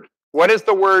that word. What does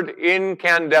the word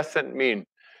incandescent mean?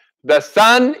 The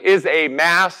sun is a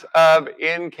mass of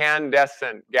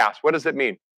incandescent gas. What does it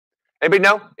mean? Anybody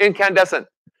know? Incandescent.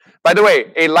 By the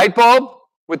way, a light bulb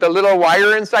with a little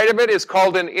wire inside of it is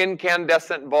called an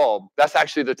incandescent bulb. That's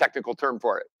actually the technical term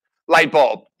for it. Light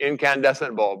bulb,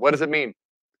 incandescent bulb. What does it mean?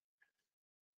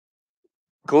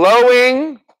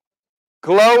 Glowing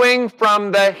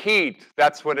from the heat.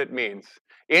 That's what it means.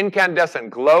 Incandescent,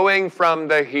 glowing from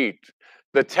the heat.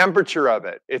 The temperature of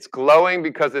it. It's glowing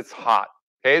because it's hot.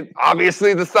 Okay?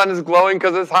 Obviously, the sun is glowing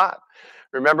because it's hot.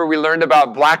 Remember, we learned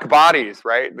about black bodies,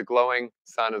 right? The glowing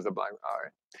sun is a black. All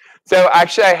right. So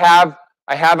actually, I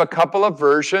have a couple of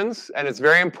versions, and it's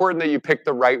very important that you pick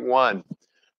the right one.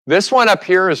 This one up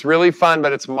here is really fun,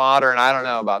 but it's modern. I don't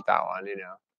know about that one. You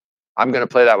know, I'm going to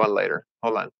play that one later.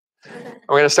 Hold on.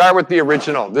 We're going to start with the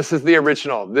original. This is the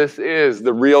original. This is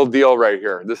the real deal right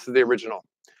here. This is the original.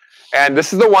 And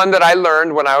this is the one that I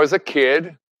learned when I was a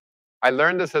kid. I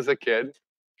learned this as a kid.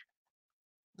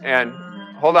 And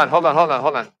hold on.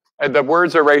 And the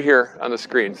words are right here on the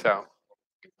screen. So,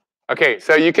 okay,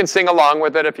 so you can sing along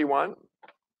with it if you want.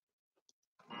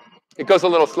 It goes a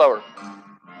little slower.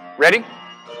 Ready?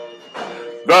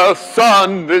 The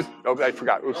sun is... Oh, I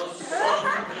forgot. Oops.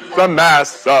 The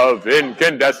mass of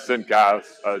incandescent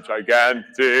gas, a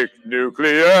gigantic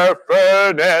nuclear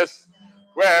furnace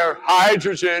where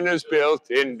hydrogen is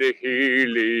built into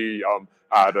helium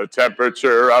at a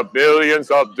temperature of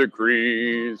millions of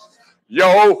degrees.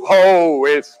 Yo-ho,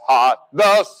 it's hot.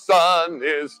 The sun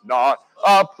is not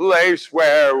a place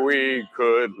where we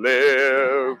could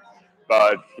live.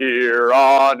 But here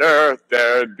on Earth,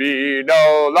 there'd be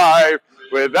no life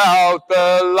without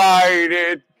the light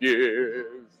it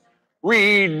gives.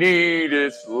 We need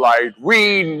its light,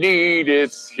 we need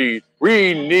its heat,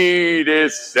 we need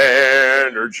its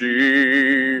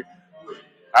energy.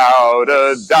 Without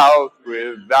a doubt,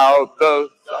 without the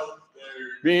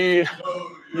me,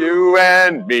 you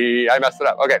and me. I messed it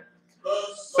up. Okay.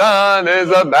 Sun is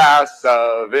a mass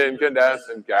of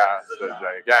incandescent gas, a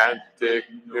gigantic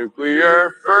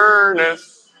nuclear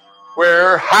furnace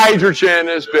where hydrogen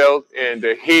is built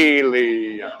into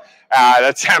helium at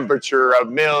a temperature of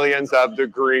millions of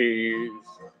degrees.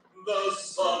 The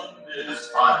sun is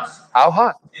hot. How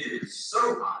hot? It is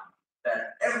so hot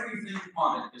that everything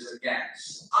on it is a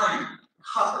gas. Iron,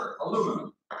 copper,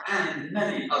 aluminum, and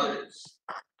many others.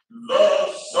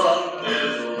 The sun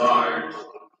is large.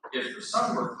 If the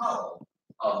sun were hollow,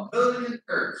 1 billion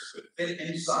Earths could fit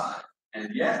inside.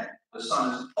 And yet, the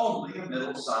sun is only a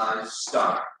middle-sized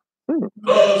star.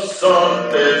 The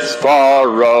sun is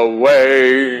Far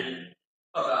away.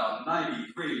 about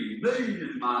 93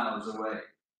 million miles away.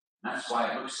 That's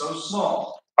why it looks so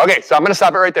small. Okay, so I'm going to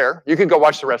stop it right there. You can go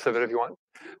watch the rest of it if you want.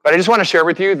 But I just want to share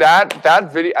with you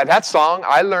that song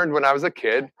I learned when I was a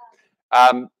kid.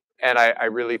 And I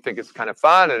really think it's kind of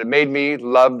fun, and it made me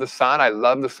love the sun. I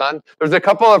love the sun. There's a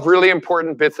couple of really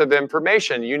important bits of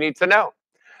information you need to know.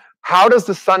 How does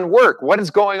the sun work? What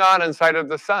is going on inside of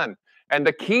the sun? And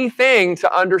the key thing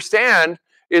to understand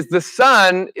is the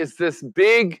sun is this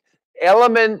big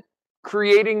element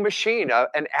creating machine,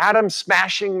 an atom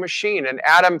smashing machine, an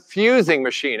atom fusing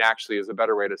machine, actually, is a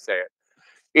better way to say it.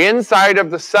 Inside of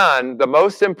the sun, the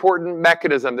most important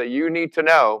mechanism that you need to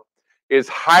know is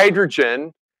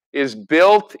hydrogen is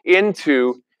built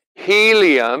into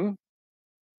helium,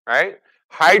 right?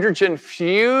 Hydrogen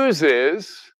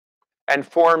fuses and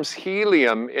forms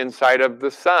helium inside of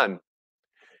the sun.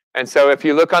 And so if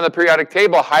you look on the periodic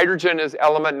table, hydrogen is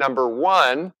element number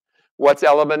 1. What's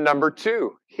element number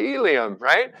 2? Helium,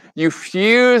 right? You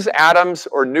fuse atoms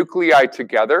or nuclei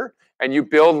together, and you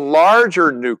build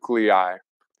larger nuclei.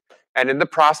 And in the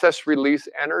process, release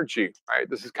energy, right?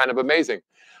 This is kind of amazing.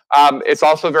 It's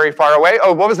also very far away.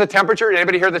 Oh, what was the temperature? Did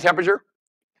anybody hear the temperature?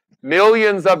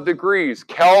 Millions of degrees,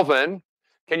 Kelvin.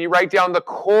 Can you write down the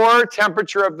core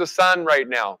temperature of the sun right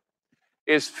now?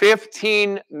 Is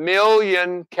 15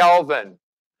 million Kelvin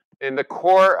in the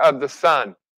core of the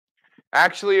sun.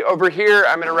 Actually, over here,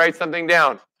 I'm going to write something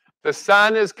down. The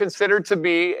sun is considered to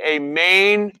be a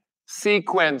main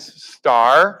sequence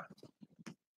star.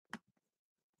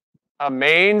 A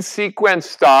main sequence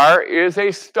star is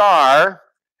a star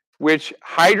which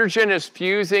hydrogen is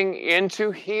fusing into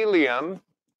helium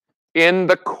in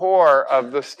the core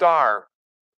of the star.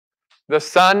 The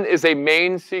sun is a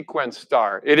main sequence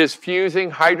star. It is fusing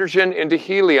hydrogen into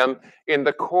helium in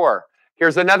the core.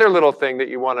 Here's another little thing that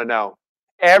you want to know.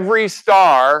 Every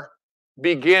star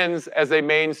begins as a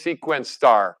main sequence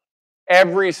star.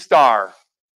 Every star.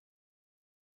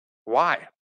 Why?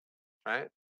 Right?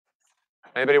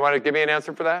 Anybody want to give me an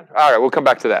answer for that? All right, we'll come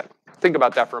back to that. Think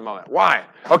about that for a moment. Why?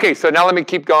 Okay, so now let me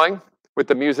keep going with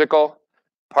the musical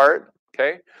part.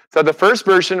 Okay, so the first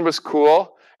version was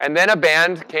cool, and then a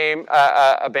band came.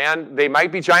 They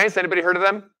Might Be Giants. Anybody heard of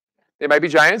them? They Might Be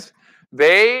Giants.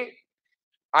 I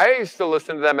used to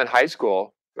listen to them in high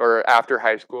school or after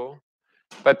high school,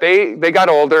 but they got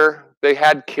older. They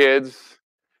had kids,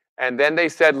 and then they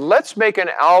said, let's make an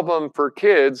album for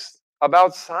kids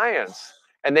about science.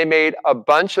 And they made a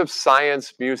bunch of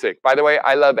science music. By the way,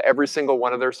 I love every single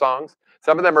one of their songs.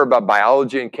 Some of them are about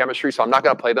biology and chemistry, so I'm not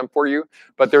going to play them for you.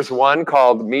 But there's one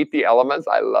called Meet the Elements.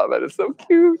 I love it. It's so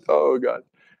cute. Oh, God.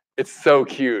 It's so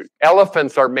cute.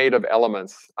 Elephants are made of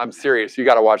elements. I'm serious. You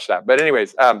got to watch that. But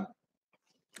anyways,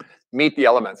 Meet the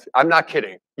Elements. I'm not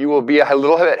kidding. You will be a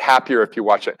little bit happier if you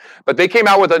watch it. But they came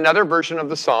out with another version of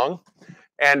the song,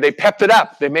 and they pepped it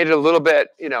up. They made it a little bit,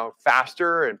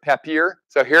 faster and peppier.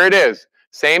 So here it is.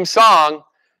 Same song,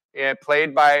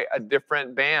 played by a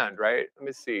different band, right? Let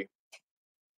me see.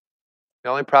 The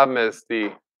only problem is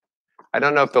I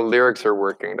don't know if the lyrics are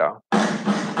working, though.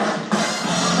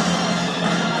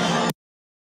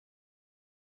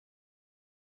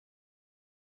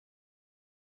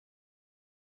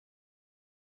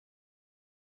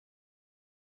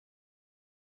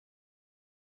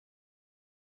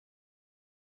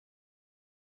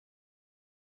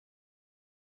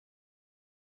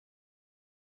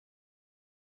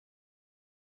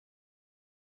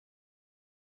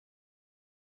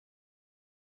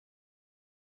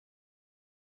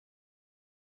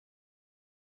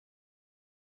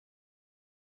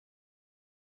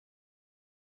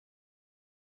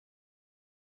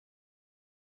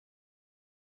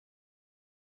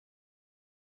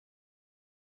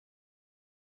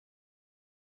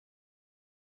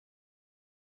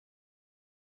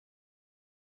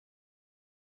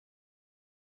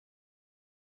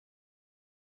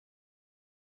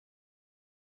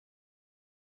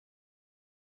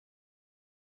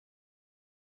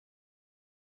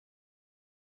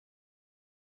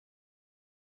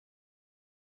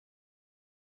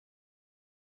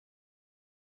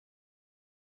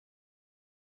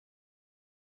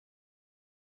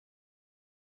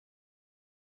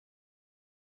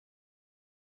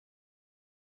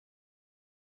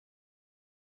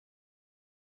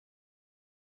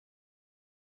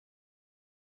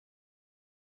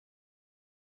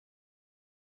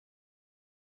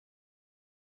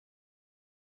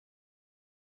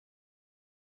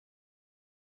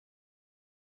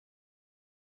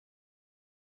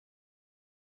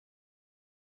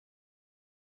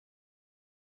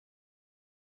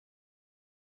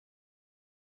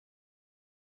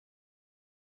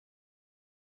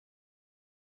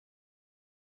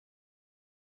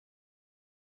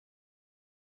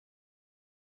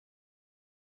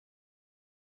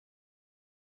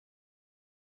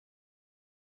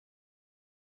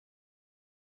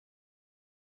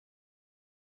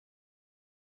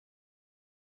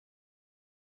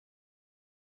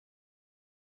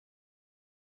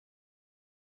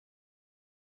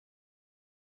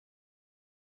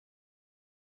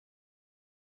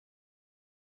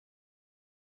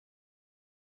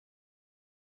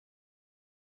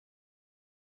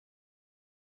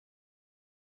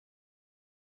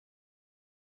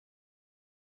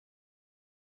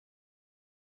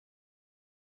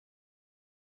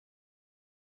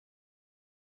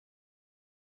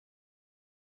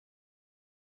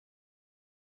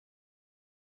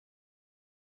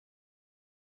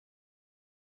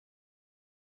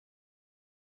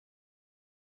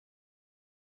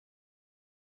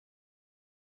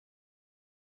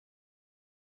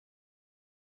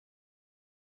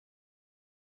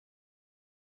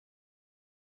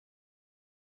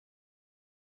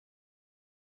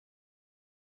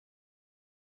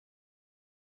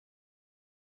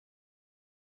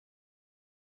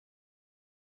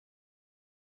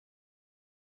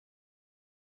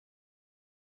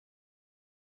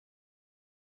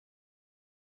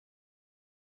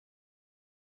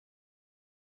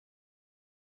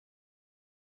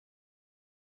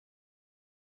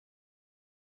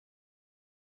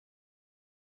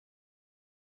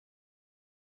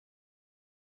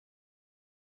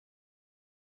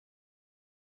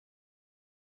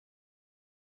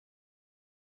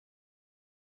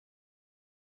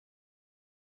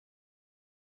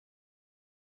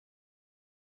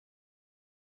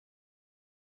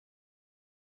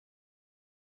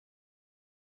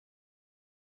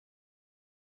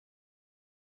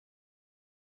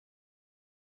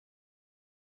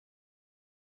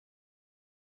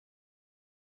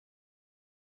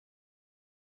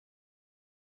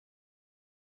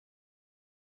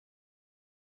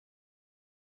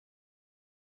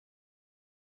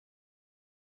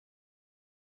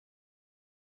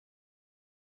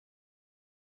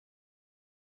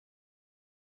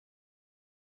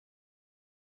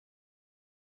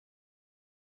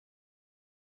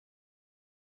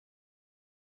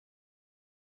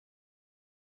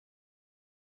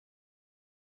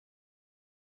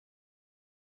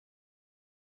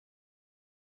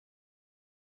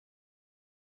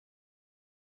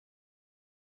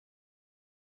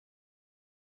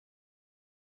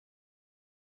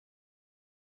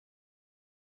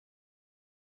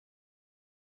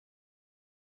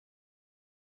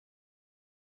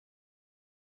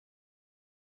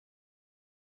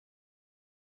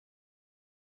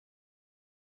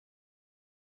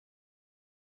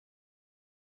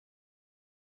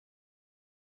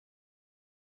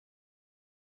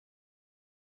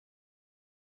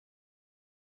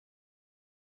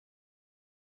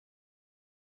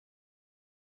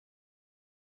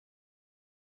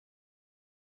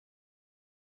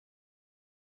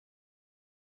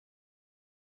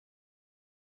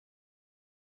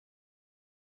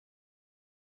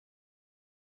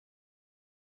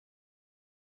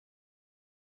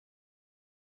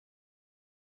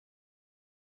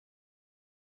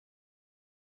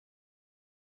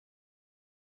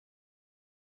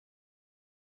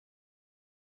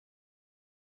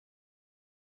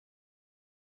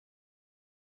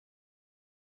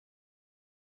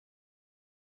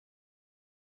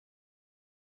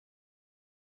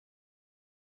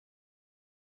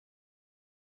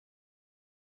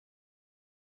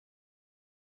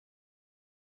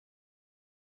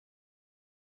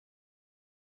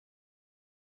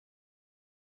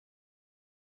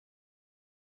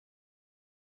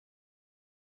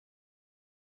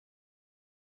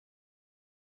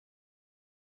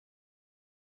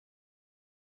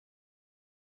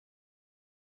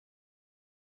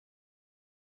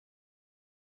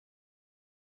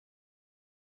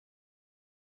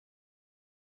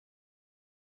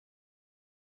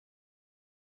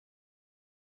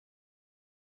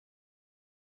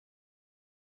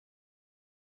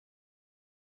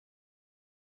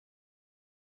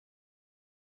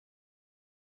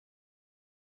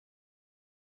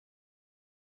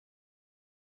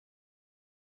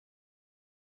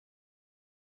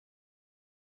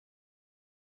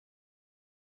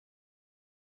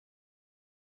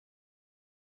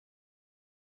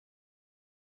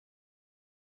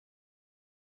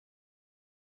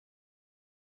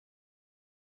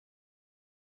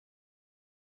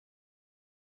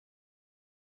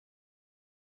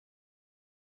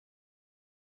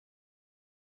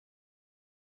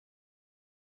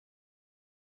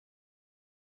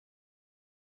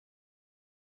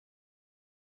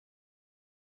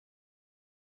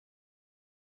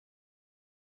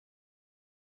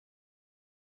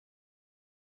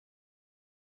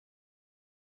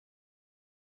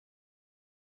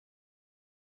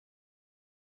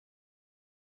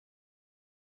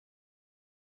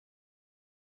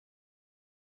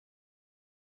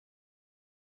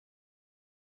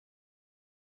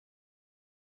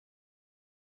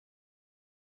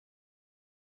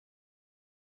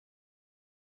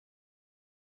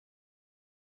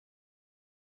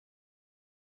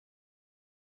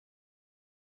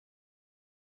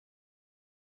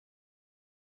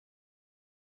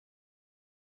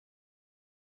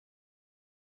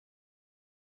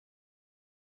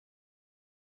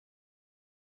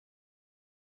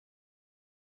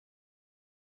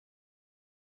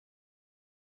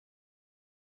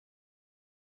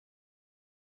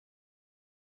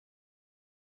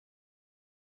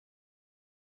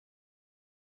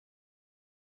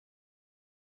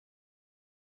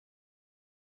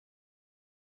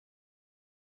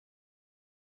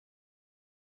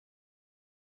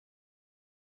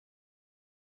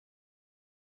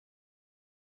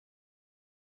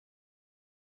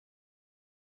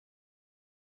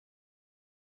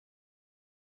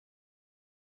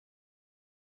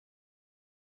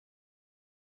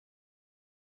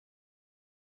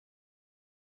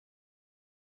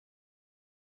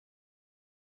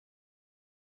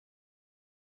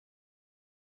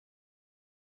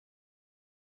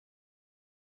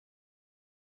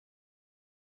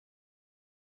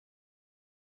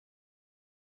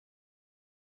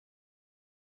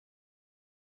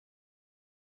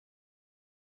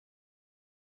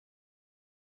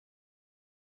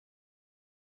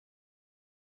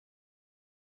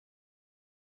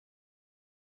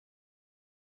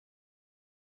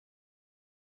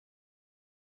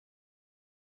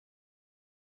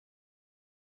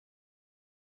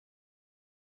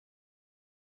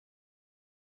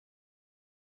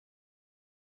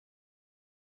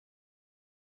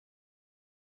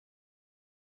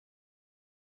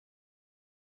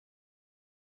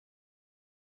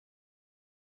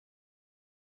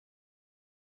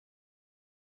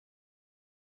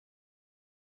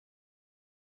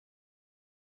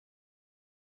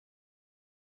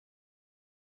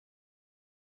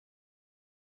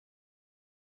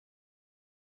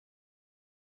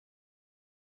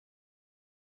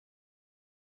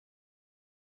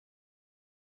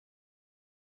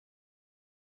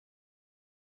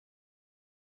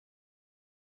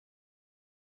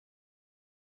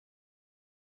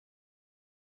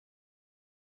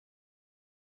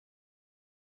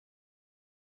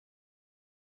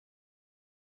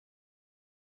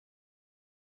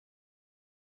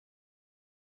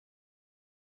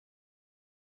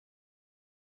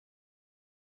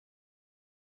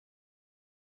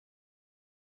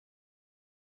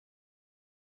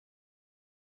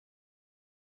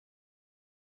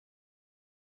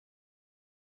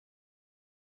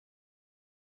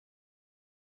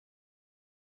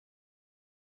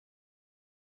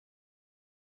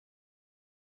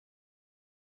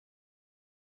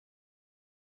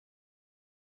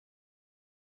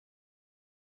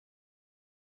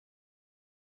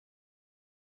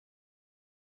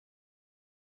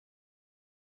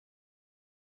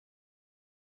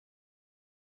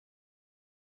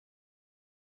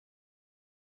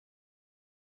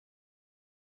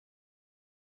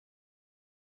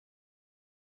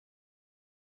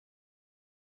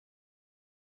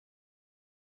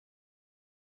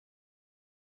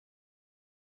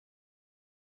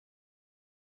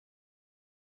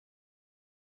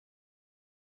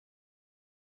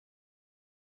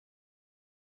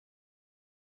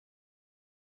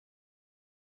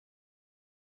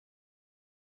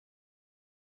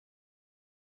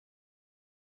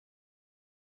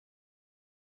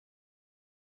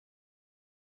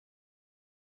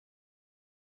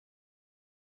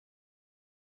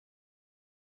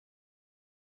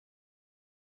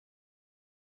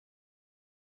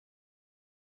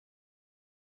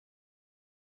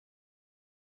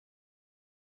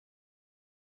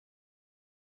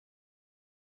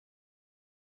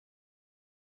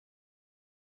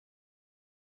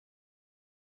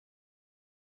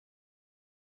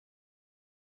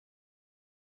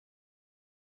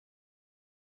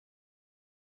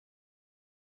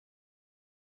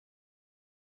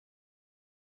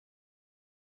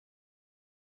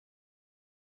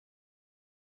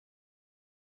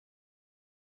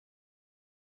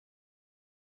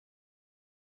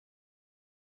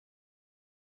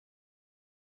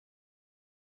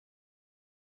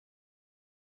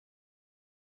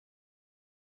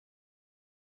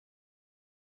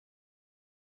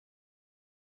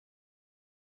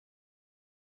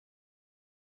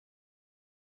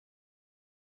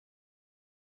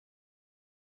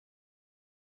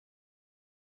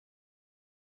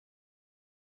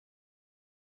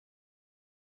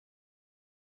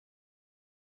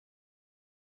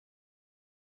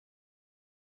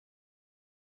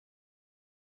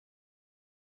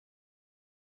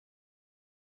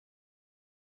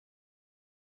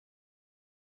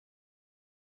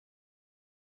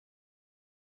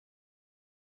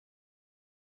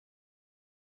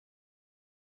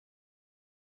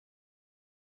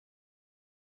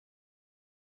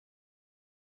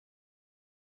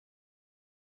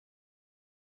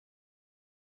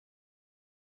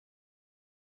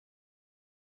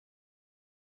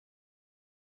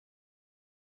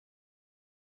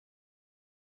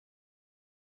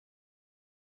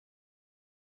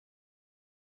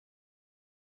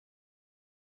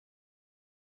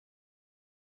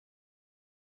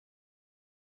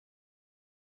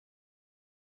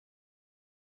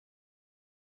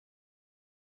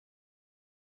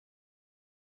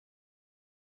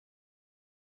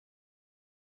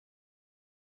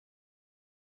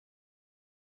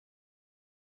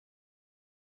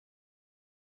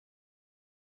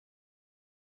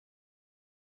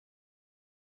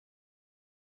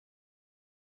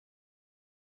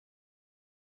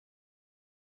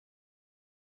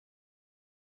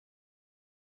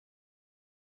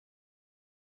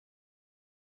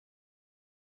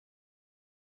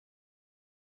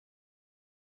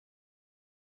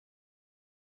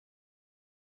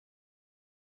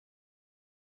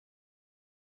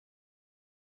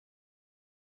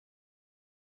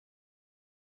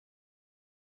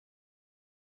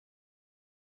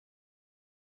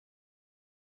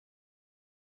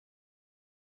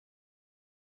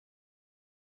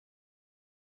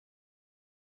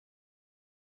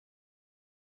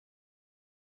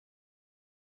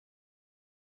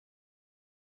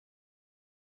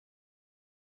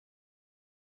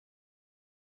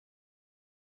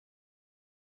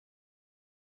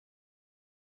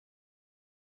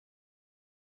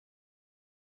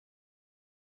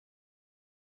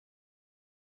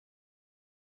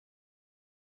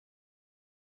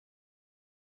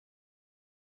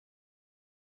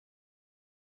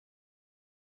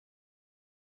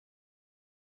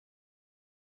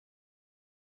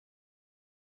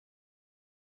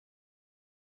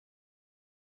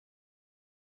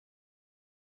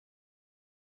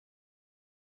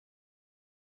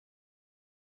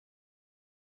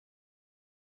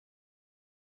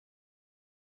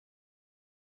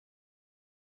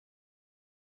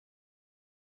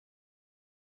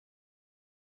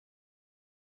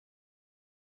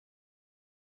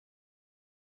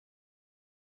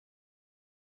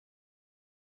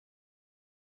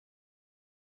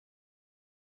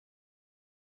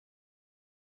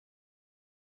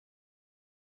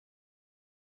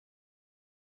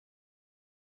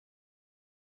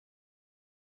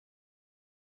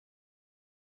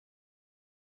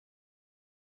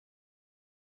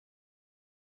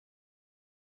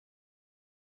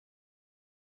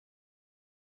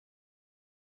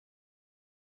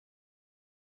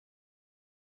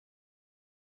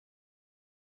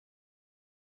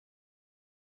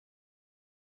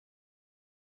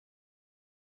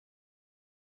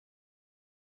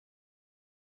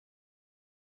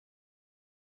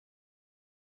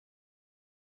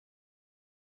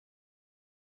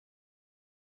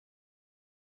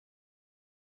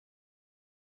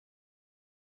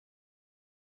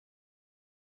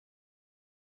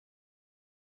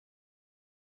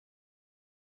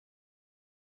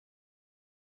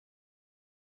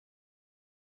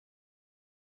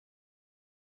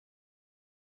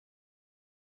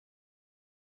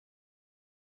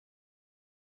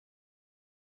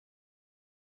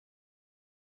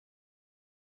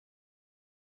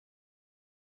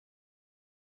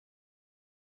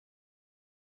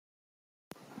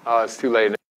 Oh, it's too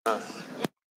late now.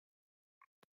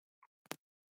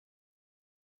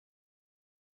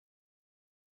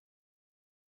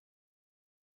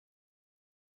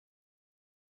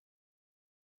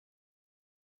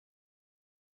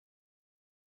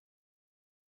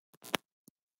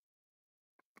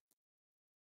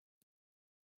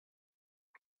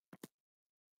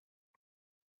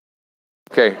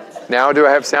 Okay, now do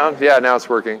I have sound? Yeah, now it's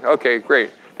working. Okay,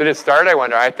 great. Did it start? I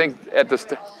wonder. I think at the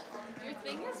Your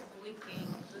thing is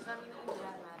blinking. Does that mean anything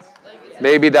matter? Like,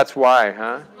 maybe that's why,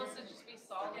 huh? it's supposed to just be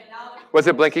solid. Was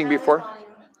it blinking before?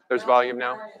 There's volume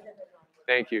now?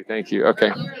 Thank you, thank you. Okay.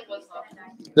 Earlier it was off.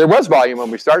 There was volume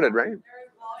when we started, right?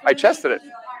 I tested it.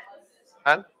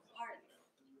 Huh?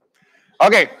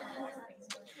 Okay.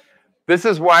 This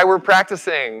is why we're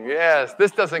practicing. Yes,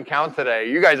 this doesn't count today.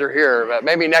 You guys are here, but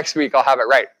maybe next week I'll have it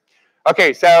right.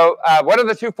 Okay, so what are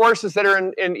the two forces that are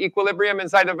in equilibrium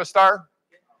inside of a star?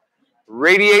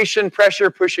 Radiation pressure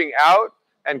pushing out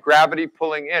and gravity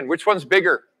pulling in. Which one's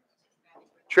bigger?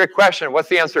 Trick question. What's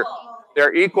the answer?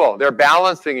 They're equal. They're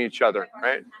balancing each other,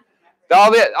 right?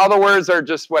 All the words are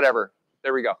just whatever.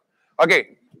 There we go.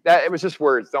 Okay, it was just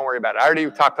words. Don't worry about it. I already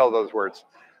talked all those words.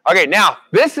 Okay, now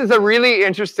this is a really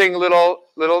interesting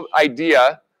little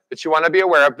idea that you want to be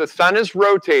aware of. The sun is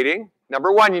rotating.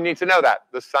 Number one, you need to know that.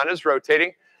 The sun is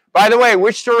rotating. By the way,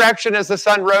 which direction is the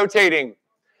sun rotating?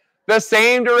 The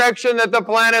same direction that the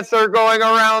planets are going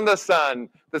around the sun.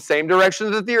 The same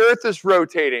direction that the Earth is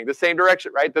rotating. The same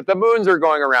direction, right, that the moons are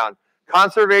going around.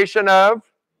 Conservation of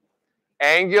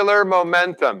angular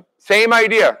momentum. Same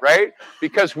idea, right?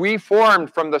 Because we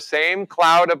formed from the same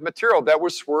cloud of material that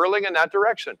was swirling in that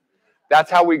direction. That's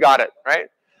how we got it, right?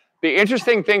 The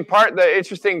interesting part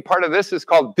of this is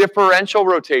called differential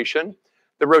rotation.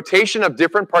 The rotation of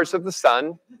different parts of the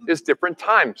sun is different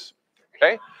times,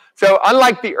 okay? So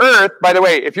unlike the Earth, by the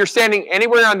way, if you're standing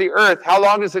anywhere on the Earth, how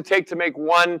long does it take to make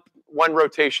one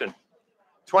rotation?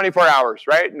 24 hours,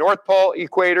 right? North Pole,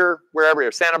 equator, wherever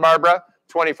you're, Santa Barbara,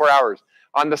 24 hours.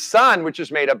 On the sun, which is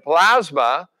made of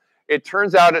plasma, it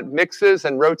turns out it mixes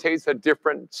and rotates at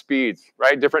different speeds,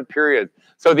 right? Different periods.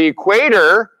 So the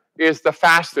equator is the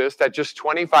fastest at just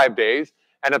 25 days,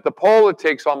 and at the pole, it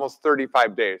takes almost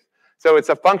 35 days. So it's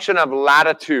a function of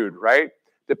latitude, right?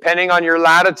 Depending on your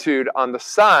latitude on the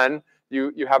sun,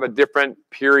 you have a different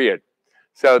period.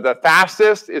 So the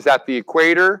fastest is at the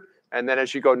equator, and then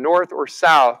as you go north or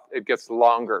south, it gets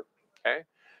longer, okay?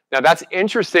 Now that's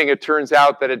interesting. It turns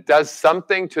out that it does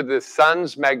something to the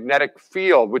sun's magnetic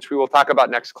field, which we will talk about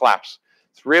next class.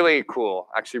 It's really cool,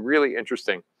 actually really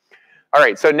interesting. All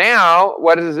right, so now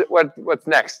what's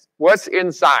next? What's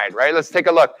inside, right? Let's take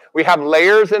a look. We have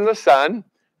layers in the sun,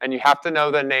 and you have to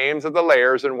know the names of the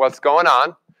layers and what's going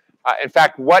on. In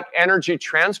fact, what energy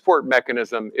transport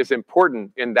mechanism is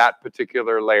important in that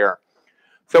particular layer?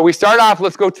 So we start off,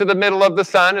 let's go to the middle of the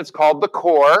sun. It's called the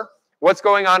core. What's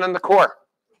going on in the core?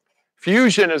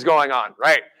 Fusion is going on,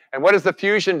 right? And what does the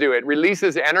fusion do? It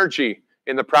releases energy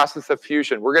in the process of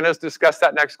fusion. We're going to discuss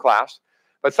that next class.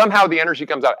 But somehow the energy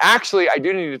comes out. Actually, I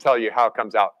do need to tell you how it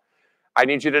comes out. I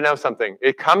need you to know something.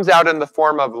 It comes out in the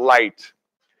form of light.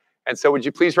 And so would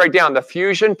you please write down, the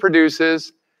fusion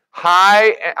produces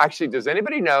actually, does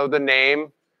anybody know the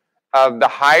name of the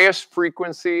highest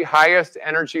frequency, highest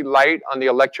energy light on the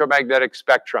electromagnetic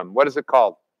spectrum? What is it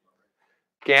called?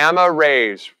 Gamma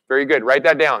rays. Very good. Write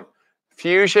that down.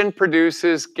 Fusion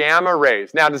produces gamma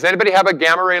rays. Now, does anybody have a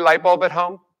gamma ray light bulb at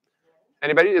home?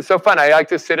 Anybody? It's so fun. I like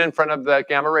to sit in front of the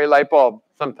gamma ray light bulb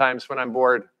sometimes when I'm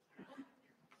bored.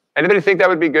 Anybody think that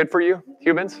would be good for you,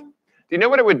 humans? Do you know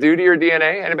what it would do to your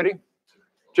DNA? Anybody?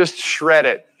 Just shred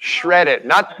it. Shred it.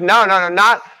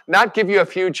 Not give you a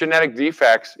few genetic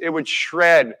defects. It would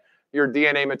shred your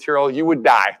DNA material. You would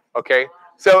die, okay?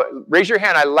 So raise your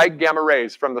hand. I like gamma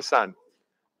rays from the sun.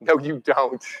 No, you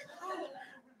don't.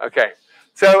 Okay.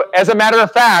 So as a matter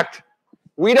of fact,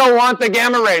 we don't want the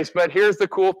gamma rays, but here's the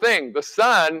cool thing. The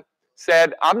sun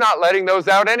said, I'm not letting those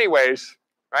out anyways,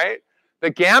 right? The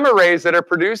gamma rays that are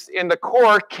produced in the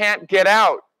core can't get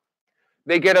out.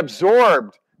 They get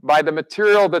absorbed by the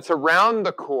material that's around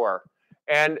the core.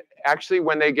 And actually,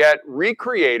 when they get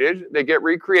recreated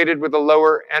with a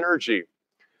lower energy.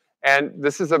 And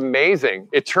this is amazing.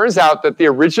 It turns out that the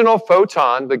original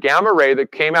photon, the gamma ray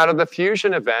that came out of the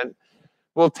fusion event,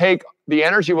 the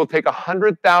energy will take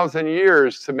 100,000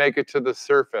 years to make it to the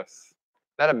surface.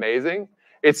 Isn't that amazing?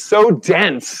 It's so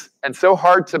dense and so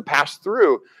hard to pass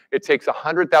through, it takes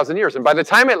 100,000 years. And by the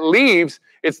time it leaves,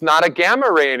 it's not a gamma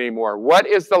ray anymore. What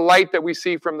is the light that we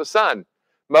see from the sun?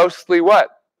 Mostly what?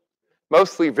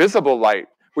 Mostly visible light,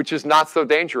 which is not so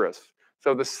dangerous.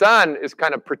 So the sun is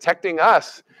kind of protecting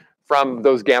us from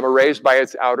those gamma rays by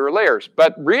its outer layers.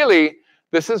 But really,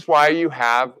 this is why you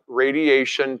have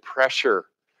radiation pressure.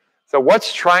 So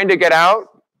what's trying to get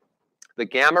out? The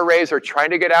gamma rays are trying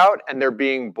to get out, and they're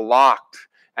being blocked.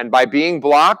 And by being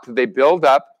blocked, they build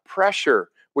up pressure,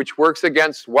 which works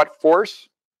against what force?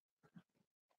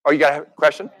 Oh, you got a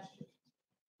question?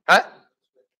 Huh?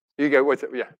 You go, what's it?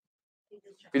 Yeah.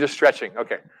 You're just stretching.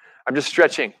 Okay. I'm just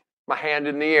stretching my hand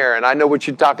in the air, and I know what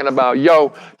you're talking about.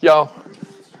 Yo, yo.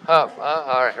 All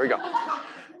right, here we go.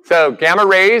 So gamma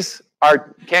rays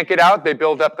can't get out. They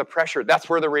build up the pressure. That's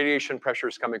where the radiation pressure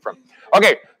is coming from.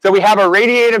 Okay, so we have a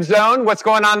radiative zone. What's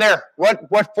going on there?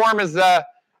 What form is the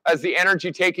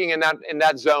energy taking in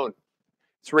that zone?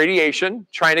 It's radiation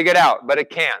trying to get out, but it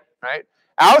can't, right?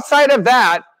 Outside of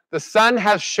that, the sun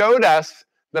has showed us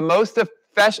the most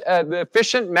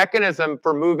efficient mechanism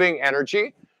for moving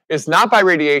energy is not by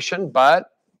radiation,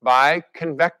 but by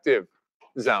convective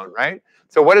zone, right?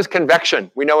 So what is convection?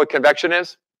 We know what convection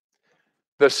is?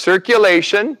 The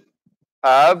circulation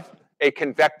of a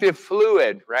convective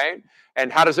fluid, right?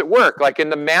 And how does it work? Like in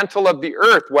the mantle of the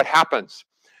Earth, what happens?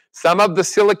 Some of the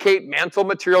silicate mantle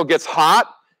material gets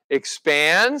hot,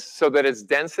 expands so that its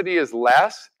density is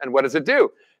less, and what does it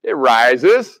do? It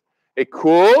rises, it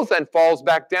cools, and falls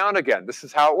back down again. This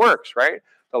is how it works, right?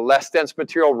 The less dense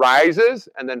material rises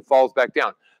and then falls back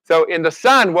down. So in the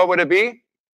sun, what would it be?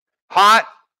 Hot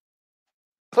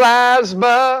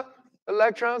plasma,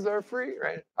 electrons are free,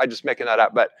 right? I'm just making that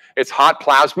up, but it's hot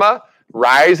plasma,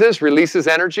 rises, releases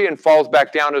energy, and falls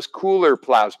back down as cooler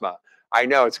plasma. I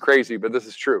know, it's crazy, but this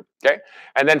is true, okay?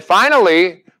 And then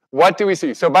finally, what do we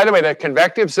see? So by the way, the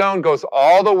convective zone goes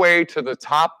all the way to the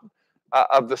top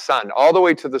of the sun, all the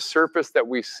way to the surface that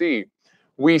we see.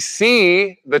 We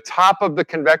see the top of the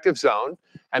convective zone,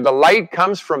 and the light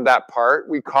comes from that part.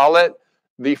 We call it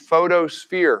the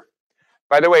photosphere.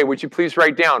 By the way, would you please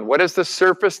write down, what is the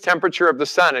surface temperature of the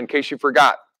sun, in case you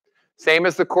forgot? Same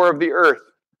as the core of the Earth,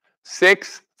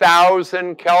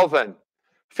 6,000 Kelvin.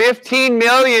 15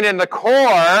 million in the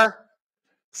core,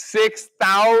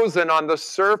 6,000 on the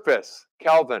surface,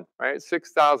 Kelvin, right?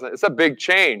 6,000. It's a big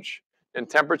change in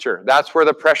temperature. That's where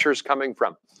the pressure is coming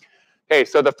from. Okay,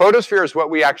 so the photosphere is what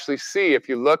we actually see. If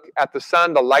you look at the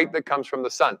sun, the light that comes from the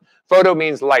sun. Photo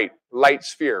means light, light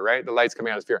sphere, right? The light's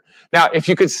coming out of the sphere. Now, if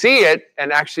you could see it,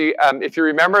 and actually, if you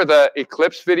remember the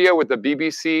eclipse video with the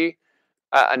BBC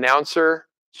announcer,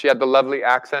 she had the lovely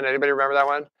accent. Anybody remember that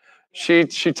one? She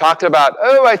talked about,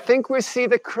 oh, I think we see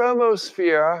the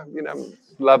chromosphere, you know,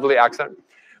 lovely accent.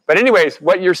 But anyways,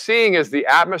 what you're seeing is the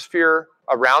atmosphere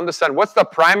around the sun. What's the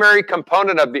primary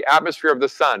component of the atmosphere of the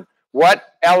sun?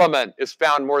 What element is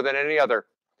found more than any other?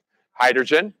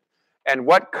 Hydrogen. And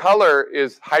what color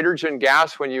is hydrogen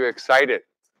gas when you excite it?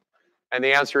 And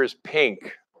the answer is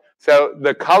pink. So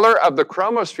the color of the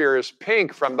chromosphere is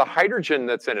pink from the hydrogen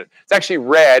that's in it. It's actually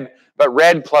red, but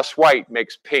red plus white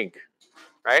makes pink,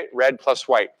 right? Red plus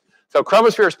white. So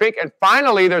chromosphere is pink. And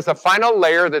finally, there's a final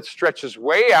layer that stretches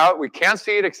way out. We can't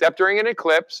see it except during an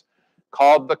eclipse,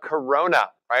 called the corona,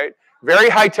 right? Very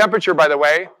high temperature, by the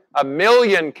way.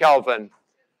 1,000,000 Kelvin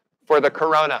for the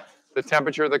corona, the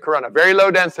temperature of the corona. Very low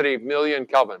density, 1,000,000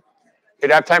 Kelvin. Do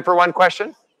you have time for one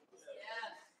question?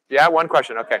 Yeah, one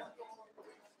question, okay.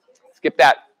 Skip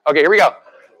that. Okay, here we go.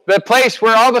 The place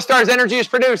where all the star's energy is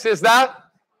produced is the,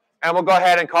 and we'll go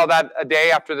ahead and call that a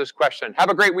day after this question. Have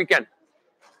a great weekend.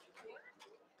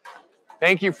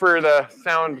 Thank you for the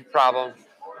sound problem.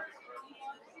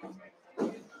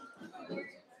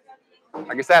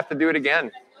 I guess I have to do it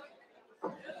again.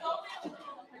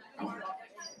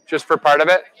 Just for part of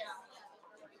it?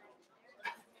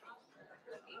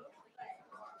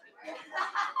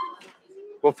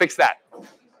 We'll fix that.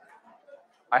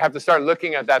 I have to start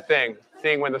looking at that thing,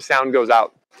 seeing when the sound goes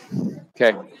out.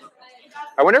 Okay.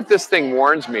 I wonder if this thing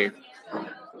warns me.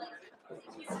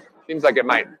 Seems like it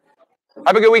might.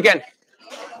 Have a good weekend.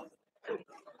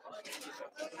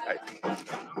 Bye.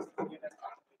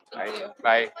 Bye.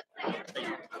 Bye.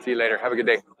 See you later. Have a good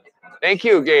day. Thank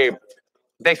you, Gabe.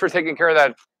 Thanks for taking care of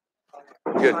that.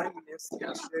 Good.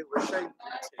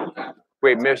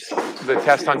 Wait, miss the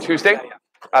test on Tuesday?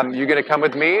 You gonna come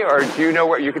with me, or do you know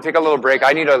where you can take a little break?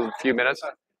 I need a few minutes.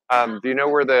 Do you know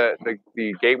where the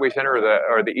Gateway Center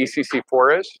or the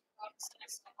ECC4 is?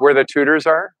 Where the tutors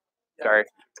are? Sorry.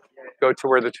 Go to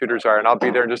where the tutors are, and I'll be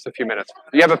there in just a few minutes.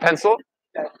 Do you have a pencil?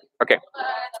 Okay.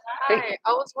 Hi,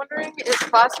 I was wondering, is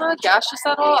plasma gaseous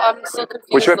at all? I'm so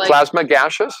confused. Which one? Plasma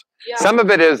gaseous? Yeah. Some of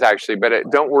it is actually, but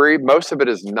don't worry, most of it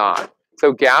is not.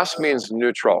 So gas means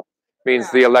neutral, means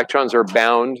the electrons are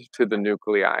bound to the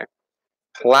nuclei.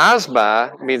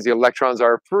 Plasma means the electrons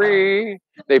are free.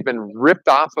 They've been ripped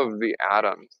off of the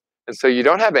atoms. And so you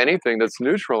don't have anything that's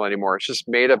neutral anymore. It's just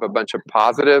made of a bunch of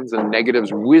positives and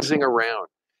negatives whizzing around.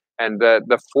 And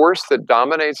the force that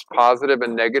dominates positive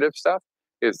and negative stuff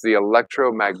is the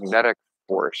electromagnetic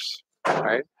force,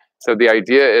 right? So the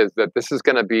idea is that this is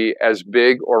going to be as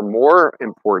big or more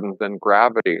important than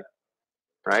gravity,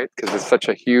 right? Because it's such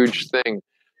a huge thing.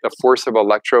 The force of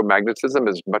electromagnetism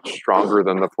is much stronger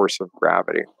than the force of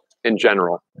gravity in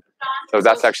general. So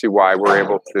that's actually why we're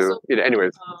able to,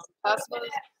 anyways. Plasma.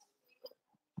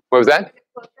 What was that?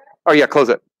 Oh yeah, close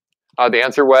it. The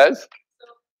answer was?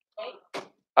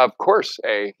 Of course,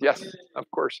 A. Yes, of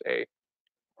course, A.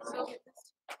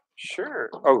 Sure.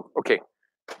 Oh, okay.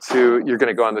 So you're going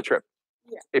to go on the trip?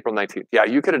 Yeah. April 19th. Yeah,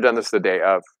 you could have done this the day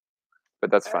of,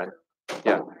 but that's fine.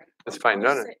 Yeah, that's fine.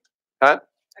 No. Huh?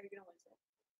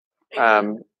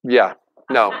 Yeah.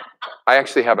 No, I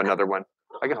actually have another one.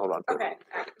 I can hold on to it.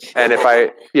 And if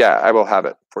I will have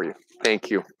it for you. Thank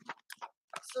you.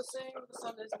 So saying the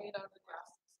sun is made out of gas,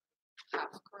 half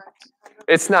correct?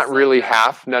 It's not really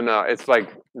half. No. It's like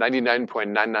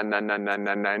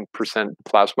 99.9999999%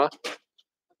 plasma.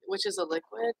 Which is a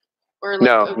liquid? Or like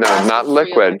No, a gas not with free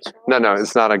liquid. No, electrons?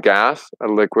 it's not a gas, a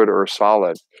liquid, or a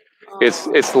solid. Oh,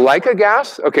 It's like a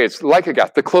gas. Okay, it's like a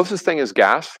gas. The closest thing is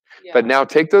gas. yeah. But now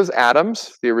take those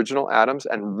atoms, the original atoms,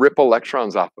 and rip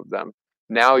electrons off of them.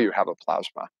 Now you have a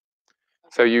plasma.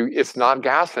 So it's not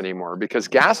gas anymore because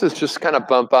gases just kind of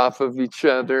bump off of each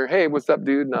other. Hey, what's up,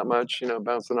 dude? Not much,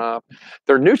 bouncing off.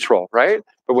 They're neutral, right?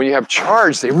 But when you have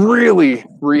charge, they really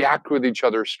react with each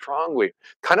other strongly.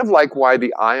 Kind of like why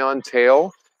the ion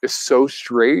tail is so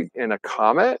straight in a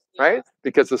comet, right?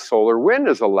 Because the solar wind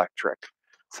is electric.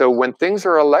 So when things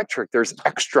are electric, there's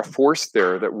extra force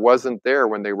there that wasn't there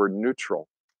when they were neutral.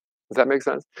 Does that make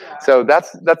sense? So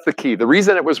that's the key. The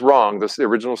reason it was wrong, the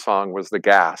original song, was the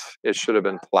gas. It should have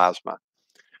been plasma.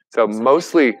 So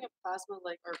mostly Plasma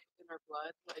like in our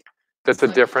blood, like that's a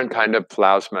different kind of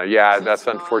plasma. Yeah, So that's it's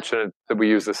not- unfortunate that we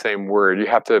use the same word. You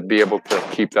have to be able to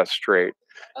keep that straight.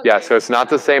 Yeah, so it's not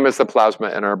the same as the plasma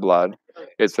in our blood.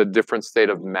 It's a different state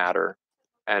of matter.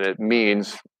 And it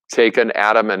means take an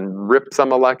atom and rip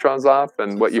some electrons off,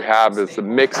 and what you have is a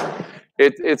mix.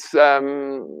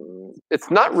 It's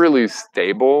not really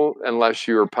stable unless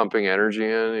you're pumping energy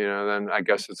in, then I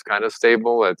guess it's kind of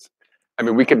stable.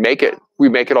 We can make it. We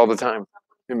make it all the time.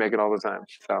 We make it all the time.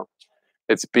 So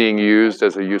it's being used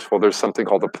as there's something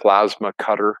called a plasma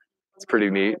cutter. It's pretty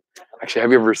neat. Actually,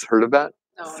 have you ever heard of that?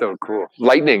 No. So cool.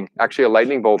 Lightning. Actually, a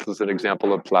lightning bolt is an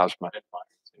example of plasma.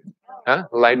 Huh?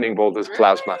 Lightning bolt is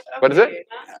plasma. What is it?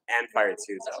 And fire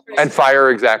too. So. And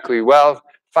fire, exactly. Well,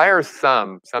 fire is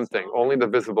something, only the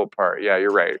visible part. Yeah,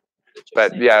 you're right.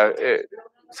 But yeah,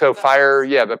 so fire,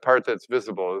 the part that's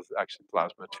visible is actually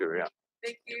plasma too, yeah.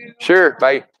 Thank you. Sure,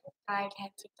 bye. I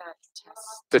can't take that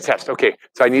test. The test, okay.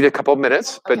 So I need a couple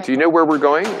minutes, but Okay. do you know where we're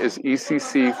going? Is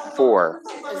ECC 4,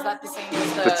 Is that the same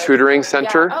as the tutoring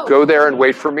center. Yeah. Oh, Go there and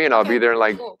wait for me, and I'll be okay, there in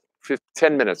like cool.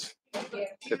 10 minutes.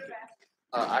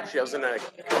 Actually, I was gonna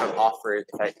kind of offer if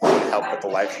I could help with the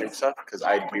live stream stuff because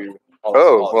I do.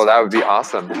 Well, that would be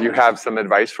awesome. You have some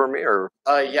advice for me, or?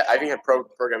 Yeah, I think I have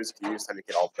programs you can use to make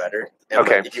it all better. And,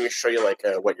 Okay. Like, it can show you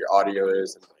what your audio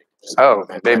is. And,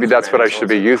 just, Maybe that's what I should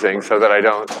be using so that I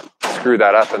don't screw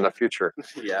that up in the future.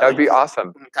 Yeah, That would be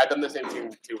awesome. I've done the same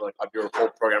thing too. Like I'll do a whole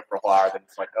program for a whole hour, then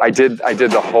it's like. Oh, I did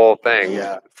the whole thing,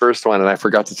 Yeah. first one, and I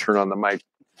forgot to turn on the mic.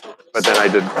 But then I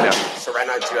did, yeah. So right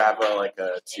now I do have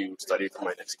to study for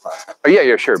my next class. Oh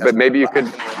yeah, sure. But maybe you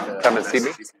could come and see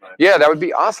me. Yeah, that would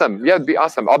be awesome. Yeah, it'd be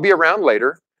awesome. I'll be around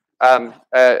later.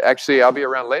 Actually, I'll be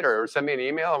around later. Or send me an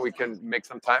email and we can make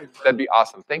some time. That'd be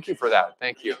awesome. Thank you for that.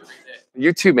 Thank you.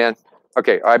 You too, man.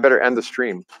 Okay, I better end the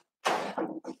stream.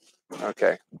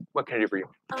 Okay. What can I do for you?